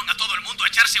 obligaron a todo el mundo a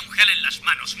echarse un gel en las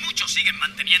manos. Muchos siguen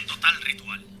manteniendo tal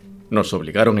ritual. Nos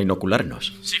obligaron a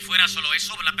inocularnos. Si fuera solo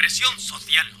eso, la presión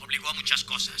social obligó a muchas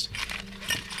cosas.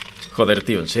 Joder,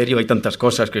 tío, ¿en serio? Hay tantas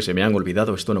cosas que se me han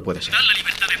olvidado. Esto no puede ser. Dan la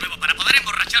libertad de nuevo para poder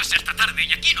emborracharse hasta tarde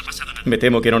y aquí no ha pasado nada. Me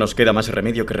temo que no nos queda más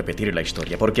remedio que repetir la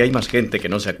historia, porque hay más gente que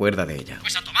no se acuerda de ella.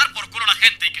 Pues a tomar por culo la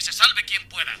gente y que se salve quien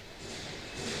pueda.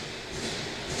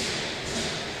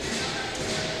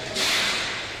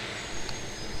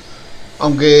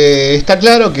 Aunque está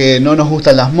claro que no nos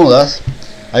gustan las modas,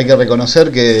 hay que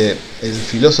reconocer que el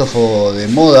filósofo de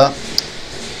moda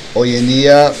hoy en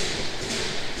día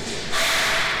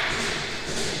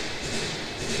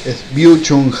es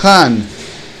Byung-Chul Han,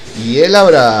 y él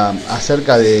habla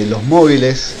acerca de los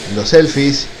móviles, los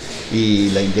selfies y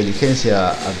la inteligencia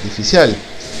artificial.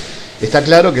 Está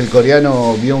claro que el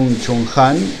coreano Byung-Chul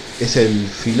Han es el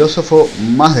filósofo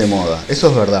más de moda,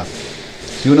 eso es verdad.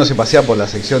 Si uno se pasea por la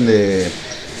sección de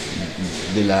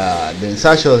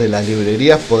ensayos de las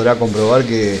librerías, podrá comprobar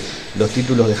que los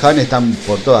títulos de Han están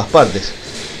por todas partes.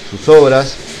 Sus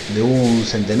obras, de un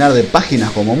centenar de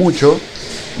páginas como mucho,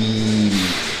 y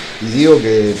digo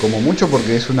que como mucho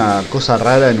porque es una cosa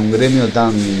rara en un gremio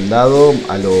tan dado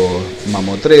a los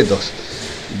mamotretos.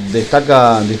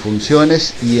 Destaca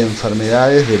disfunciones y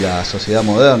enfermedades de la sociedad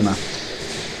moderna,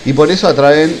 y por eso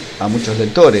atraen a muchos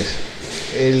lectores.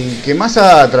 El que más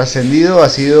ha trascendido ha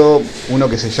sido uno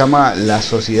que se llama La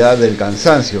Sociedad del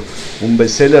Cansancio, un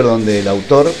bestseller donde el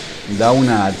autor da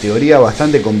una teoría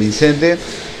bastante convincente,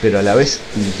 pero a la vez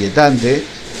inquietante,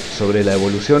 sobre la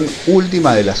evolución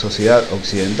última de la sociedad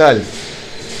occidental.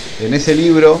 En ese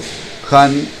libro,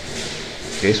 Han,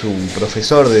 que es un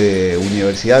profesor de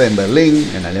universidad en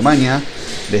Berlín, en Alemania,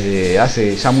 desde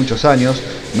hace ya muchos años,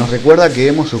 nos recuerda que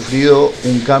hemos sufrido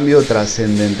un cambio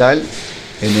trascendental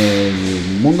en el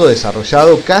mundo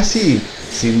desarrollado casi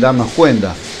sin darnos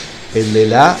cuenta, el de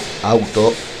la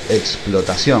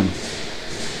autoexplotación.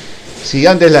 Si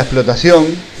antes la explotación,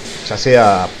 ya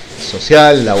sea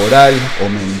social, laboral o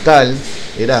mental,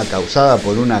 era causada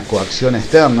por una coacción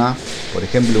externa, por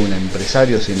ejemplo un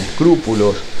empresario sin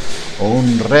escrúpulos o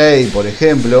un rey, por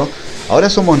ejemplo,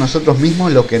 ahora somos nosotros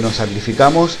mismos los que nos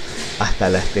sacrificamos hasta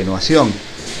la extenuación.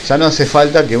 Ya no hace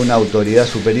falta que una autoridad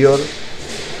superior,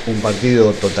 un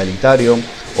partido totalitario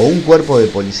o un cuerpo de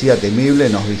policía temible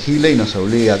nos vigile y nos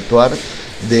obligue a actuar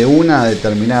de una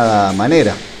determinada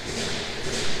manera.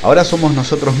 Ahora somos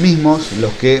nosotros mismos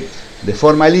los que, de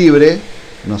forma libre,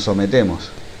 nos sometemos.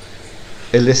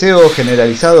 El deseo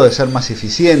generalizado de ser más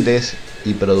eficientes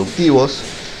y productivos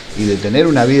y de tener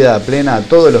una vida plena a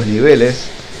todos los niveles,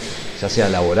 ya sea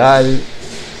laboral,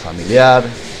 familiar,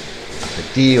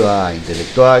 afectiva,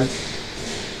 intelectual,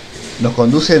 nos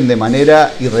conducen de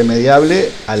manera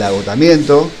irremediable al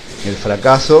agotamiento, el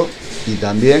fracaso y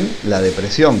también la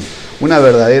depresión, una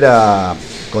verdadera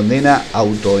condena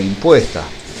autoimpuesta.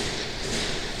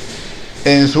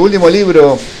 En su último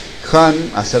libro, Han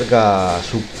acerca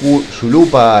su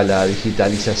lupa a la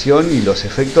digitalización y los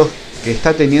efectos que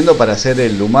está teniendo para ser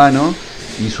el humano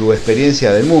y su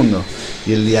experiencia del mundo.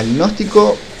 Y el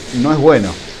diagnóstico no es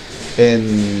bueno.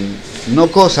 En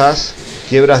No Cosas,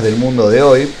 Quiebras del Mundo de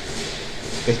Hoy,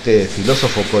 este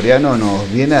filósofo coreano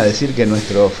nos viene a decir que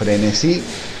nuestro frenesí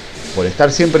por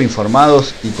estar siempre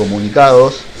informados y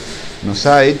comunicados nos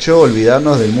ha hecho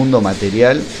olvidarnos del mundo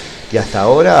material que hasta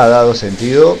ahora ha dado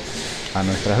sentido a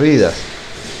nuestras vidas.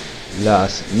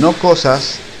 Las no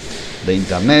cosas de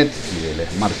internet y del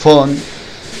smartphone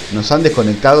nos han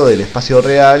desconectado del espacio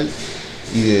real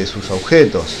y de sus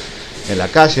objetos, en la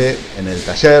calle, en el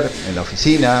taller, en la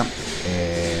oficina,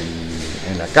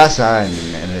 en la casa,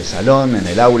 en el salón, en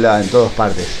el aula, en todas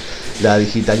partes. La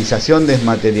digitalización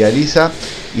desmaterializa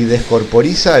y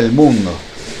descorporiza el mundo.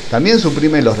 También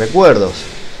suprime los recuerdos.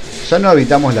 Ya no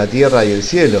habitamos la tierra y el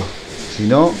cielo,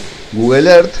 sino Google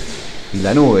Earth y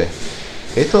la nube.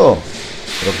 Esto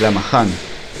proclama Han.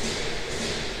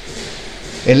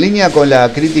 En línea con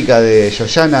la crítica de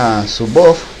Shoshana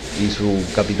Zuboff y su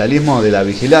capitalismo de la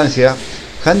vigilancia,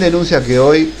 Han denuncia que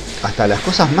hoy hasta las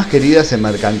cosas más queridas se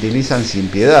mercantilizan sin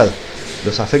piedad.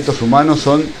 Los afectos humanos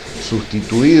son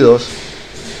sustituidos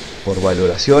por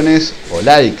valoraciones o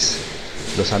likes.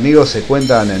 Los amigos se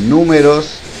cuentan en números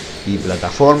y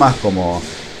plataformas como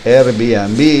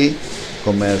Airbnb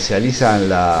comercializan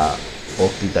la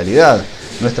hospitalidad.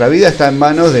 Nuestra vida está en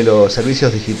manos de los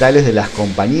servicios digitales de las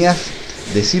compañías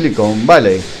de Silicon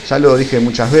Valley. Ya lo dije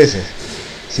muchas veces.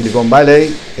 Silicon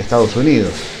Valley, Estados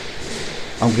Unidos.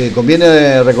 Aunque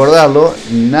conviene recordarlo,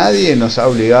 nadie nos ha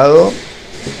obligado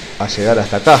a llegar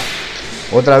hasta acá.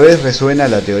 Otra vez resuena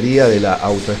la teoría de la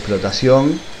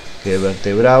autoexplotación que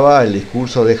vertebraba el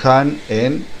discurso de Han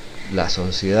en La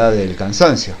sociedad del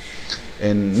cansancio.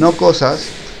 En No Cosas,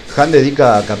 Han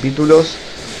dedica capítulos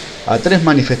a 3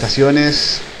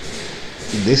 manifestaciones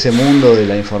de ese mundo de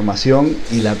la información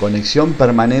y la conexión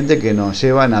permanente que nos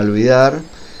llevan a olvidar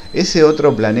ese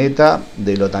otro planeta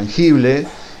de lo tangible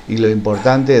y lo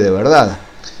importante de verdad.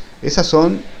 Esas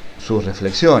son sus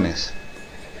reflexiones.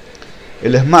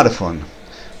 El smartphone.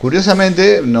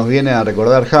 Curiosamente, nos viene a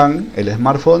recordar Han, el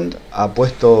smartphone ha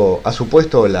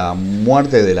supuesto la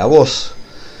muerte de la voz.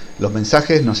 Los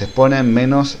mensajes nos exponen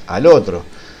menos al otro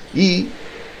y,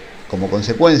 como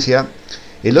consecuencia,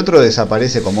 el otro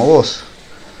desaparece como voz.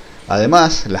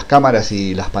 Además, las cámaras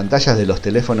y las pantallas de los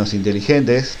teléfonos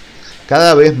inteligentes,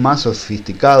 cada vez más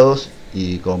sofisticados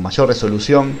y con mayor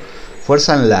resolución,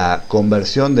 fuerzan la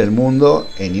conversión del mundo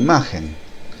en imagen.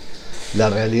 La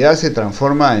realidad se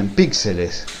transforma en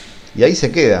píxeles, y ahí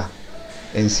se queda,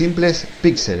 en simples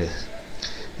píxeles.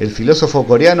 El filósofo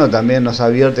coreano también nos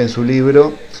advierte en su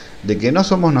libro de que no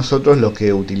somos nosotros los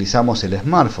que utilizamos el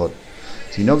smartphone,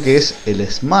 sino que es el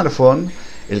smartphone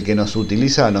el que nos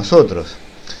utiliza a nosotros.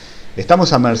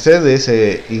 Estamos a merced de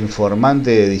ese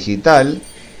informante digital,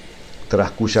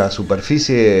 tras cuya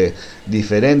superficie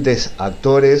diferentes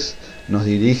actores nos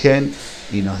dirigen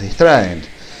y nos distraen.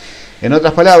 En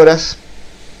otras palabras,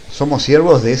 somos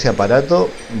siervos de ese aparato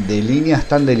de líneas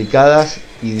tan delicadas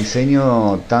y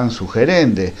diseño tan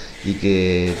sugerente y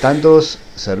que tantos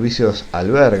servicios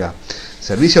alberga.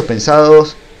 Servicios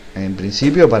pensados en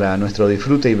principio para nuestro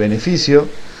disfrute y beneficio,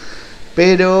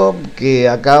 pero que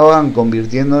acaban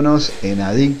convirtiéndonos en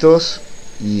adictos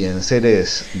y en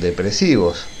seres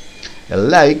depresivos. El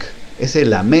like es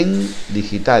el amén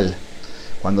digital.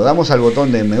 Cuando damos al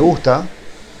botón de me gusta,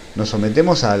 nos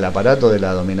sometemos al aparato de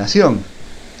la dominación.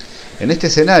 En este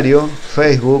escenario,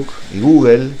 Facebook y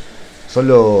Google son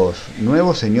los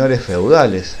nuevos señores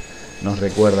feudales, nos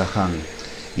recuerda Han.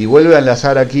 Y vuelve a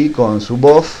enlazar aquí con su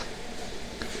voz.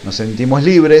 Nos sentimos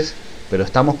libres, pero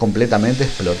estamos completamente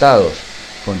explotados,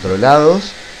 controlados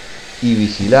y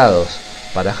vigilados.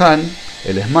 Para Han,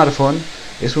 el smartphone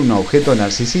es un objeto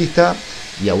narcisista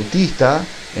y autista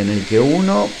en el que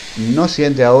uno no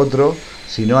siente a otro,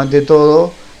 sino ante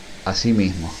todo a sí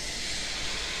mismo.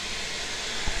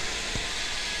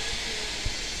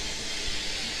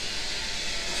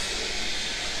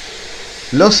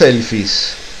 Los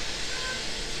selfies.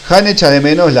 Han echa de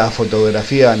menos la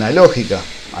fotografía analógica,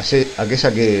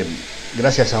 aquella que,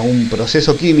 gracias a un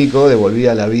proceso químico,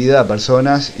 devolvía la vida a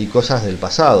personas y cosas del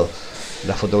pasado.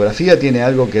 La fotografía tiene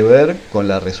algo que ver con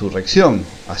la resurrección,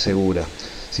 asegura.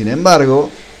 Sin embargo,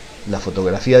 la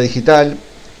fotografía digital,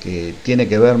 que tiene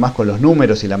que ver más con los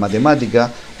números y la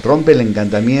matemática, rompe el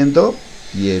encantamiento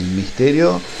y el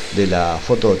misterio de la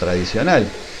foto tradicional,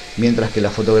 mientras que la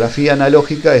fotografía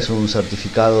analógica es un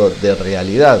certificado de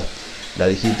realidad. La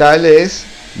digital es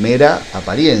mera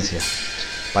apariencia.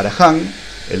 Para Han,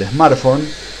 el smartphone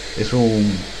es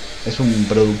un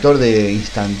productor de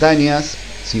instantáneas,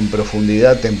 sin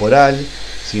profundidad temporal,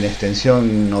 sin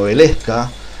extensión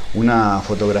novelesca, una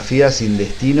fotografía sin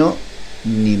destino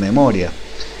ni memoria.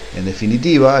 En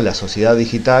definitiva, la sociedad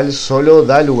digital solo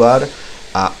da lugar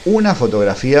a una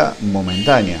fotografía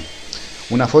momentánea,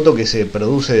 una foto que se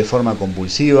produce de forma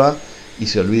compulsiva y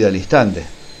se olvida al instante,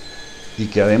 y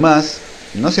que además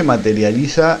no se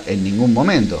materializa en ningún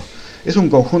momento. Es un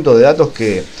conjunto de datos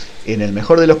que, en el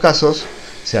mejor de los casos,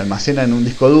 se almacena en un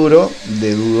disco duro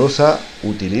de dudosa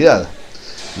utilidad.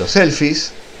 Los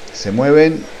selfies se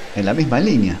mueven en la misma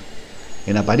línea.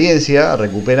 En apariencia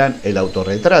recuperan el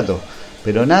autorretrato,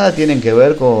 pero nada tienen que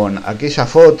ver con aquellas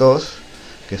fotos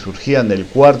que surgían del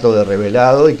cuarto de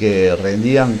revelado y que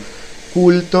rendían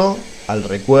culto al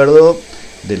recuerdo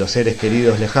de los seres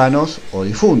queridos lejanos o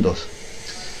difuntos.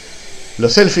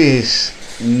 Los selfies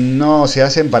no se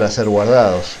hacen para ser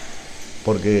guardados,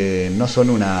 porque no son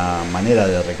una manera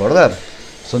de recordar.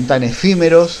 Son tan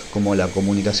efímeros como la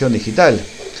comunicación digital.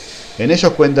 En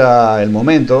ellos cuenta el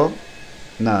momento,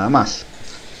 nada más.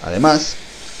 Además,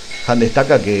 Han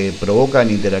destaca que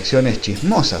provocan interacciones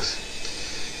chismosas.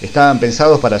 Estaban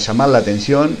pensados para llamar la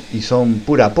atención y son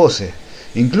pura pose.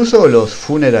 Incluso los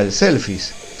funeral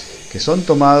selfies, que son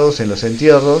tomados en los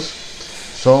entierros,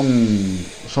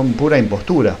 son pura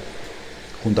impostura.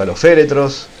 Junto a los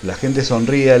féretros, la gente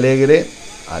sonríe alegre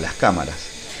a las cámaras.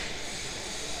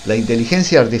 La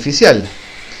inteligencia artificial.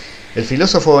 El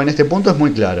filósofo en este punto es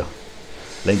muy claro.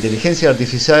 La inteligencia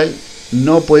artificial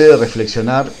no puede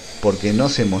reflexionar porque no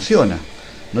se emociona,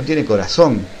 no tiene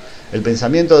corazón. El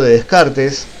pensamiento de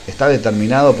Descartes está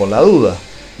determinado por la duda,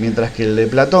 mientras que el de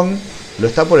Platón lo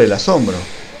está por el asombro.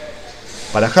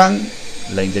 Para Han,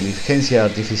 la inteligencia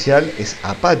artificial es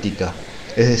apática,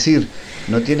 es decir,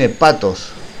 no tiene patos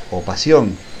o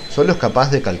pasión, solo es capaz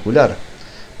de calcular.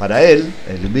 Para él,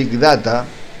 el Big Data,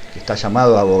 que está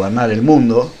llamado a gobernar el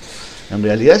mundo, en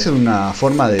realidad es una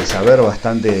forma de saber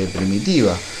bastante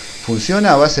primitiva.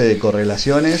 Funciona a base de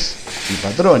correlaciones y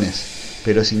patrones,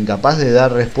 pero es incapaz de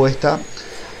dar respuesta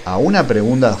a una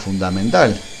pregunta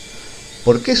fundamental: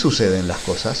 ¿por qué suceden las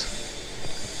cosas?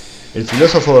 El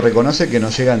filósofo reconoce que no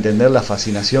llega a entender la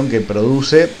fascinación que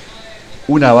produce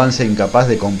un avance incapaz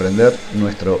de comprender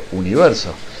nuestro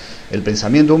universo. El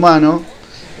pensamiento humano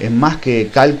es más que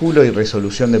cálculo y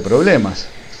resolución de problemas.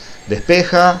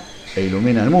 Despeja e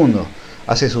ilumina el mundo.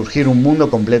 Hace surgir un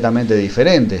mundo completamente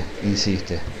diferente,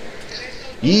 insiste.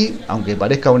 Y, aunque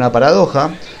parezca una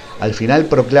paradoja, al final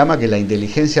proclama que la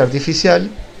inteligencia artificial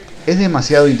es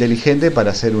demasiado inteligente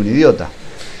para ser un idiota,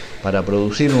 para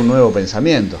producir un nuevo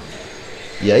pensamiento.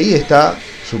 Y ahí está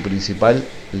su principal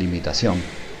limitación.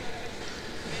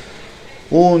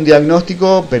 Un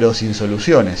diagnóstico, pero sin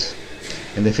soluciones.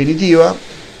 En definitiva,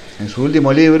 en su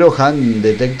último libro, Han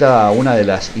detecta una de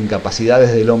las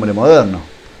incapacidades del hombre moderno: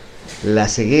 la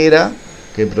ceguera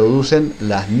que producen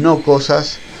las no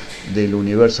cosas del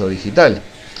universo digital.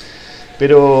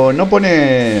 Pero no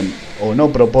pone o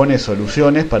no propone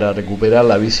soluciones para recuperar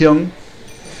la visión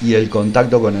y el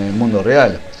contacto con el mundo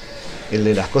real, el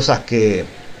de las cosas que,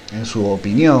 en su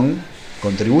opinión,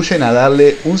 contribuyen a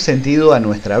darle un sentido a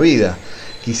nuestra vida.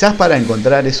 Quizás para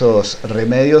encontrar esos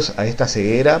remedios a esta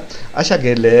ceguera haya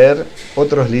que leer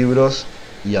otros libros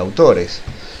y autores.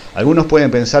 Algunos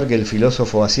pueden pensar que el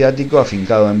filósofo asiático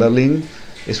afincado en Berlín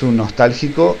es un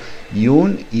nostálgico y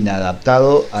un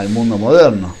inadaptado al mundo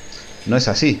moderno. No es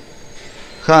así.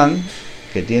 Han,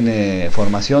 que tiene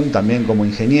formación también como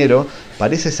ingeniero,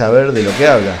 parece saber de lo que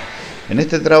habla. En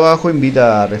este trabajo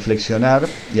invita a reflexionar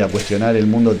y a cuestionar el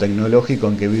mundo tecnológico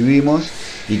en que vivimos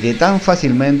y que tan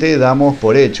fácilmente damos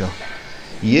por hecho.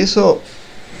 Y eso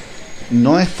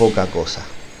no es poca cosa.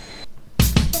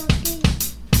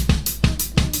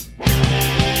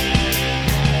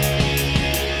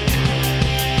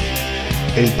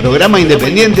 El programa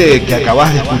independiente que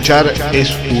acabas de escuchar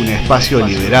es un espacio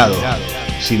liberado,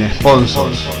 sin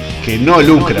sponsors, que no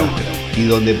lucra y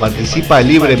donde participa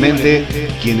libremente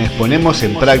quienes ponemos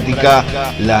en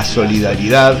práctica la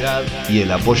solidaridad y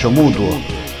el apoyo mutuo.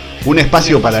 Un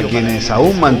espacio para quienes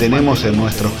aún mantenemos en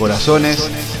nuestros corazones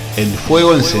el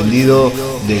fuego encendido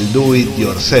del do it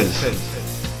yourself.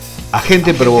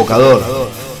 Agente provocador,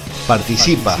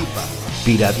 participa,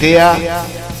 piratea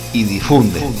y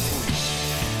difunde.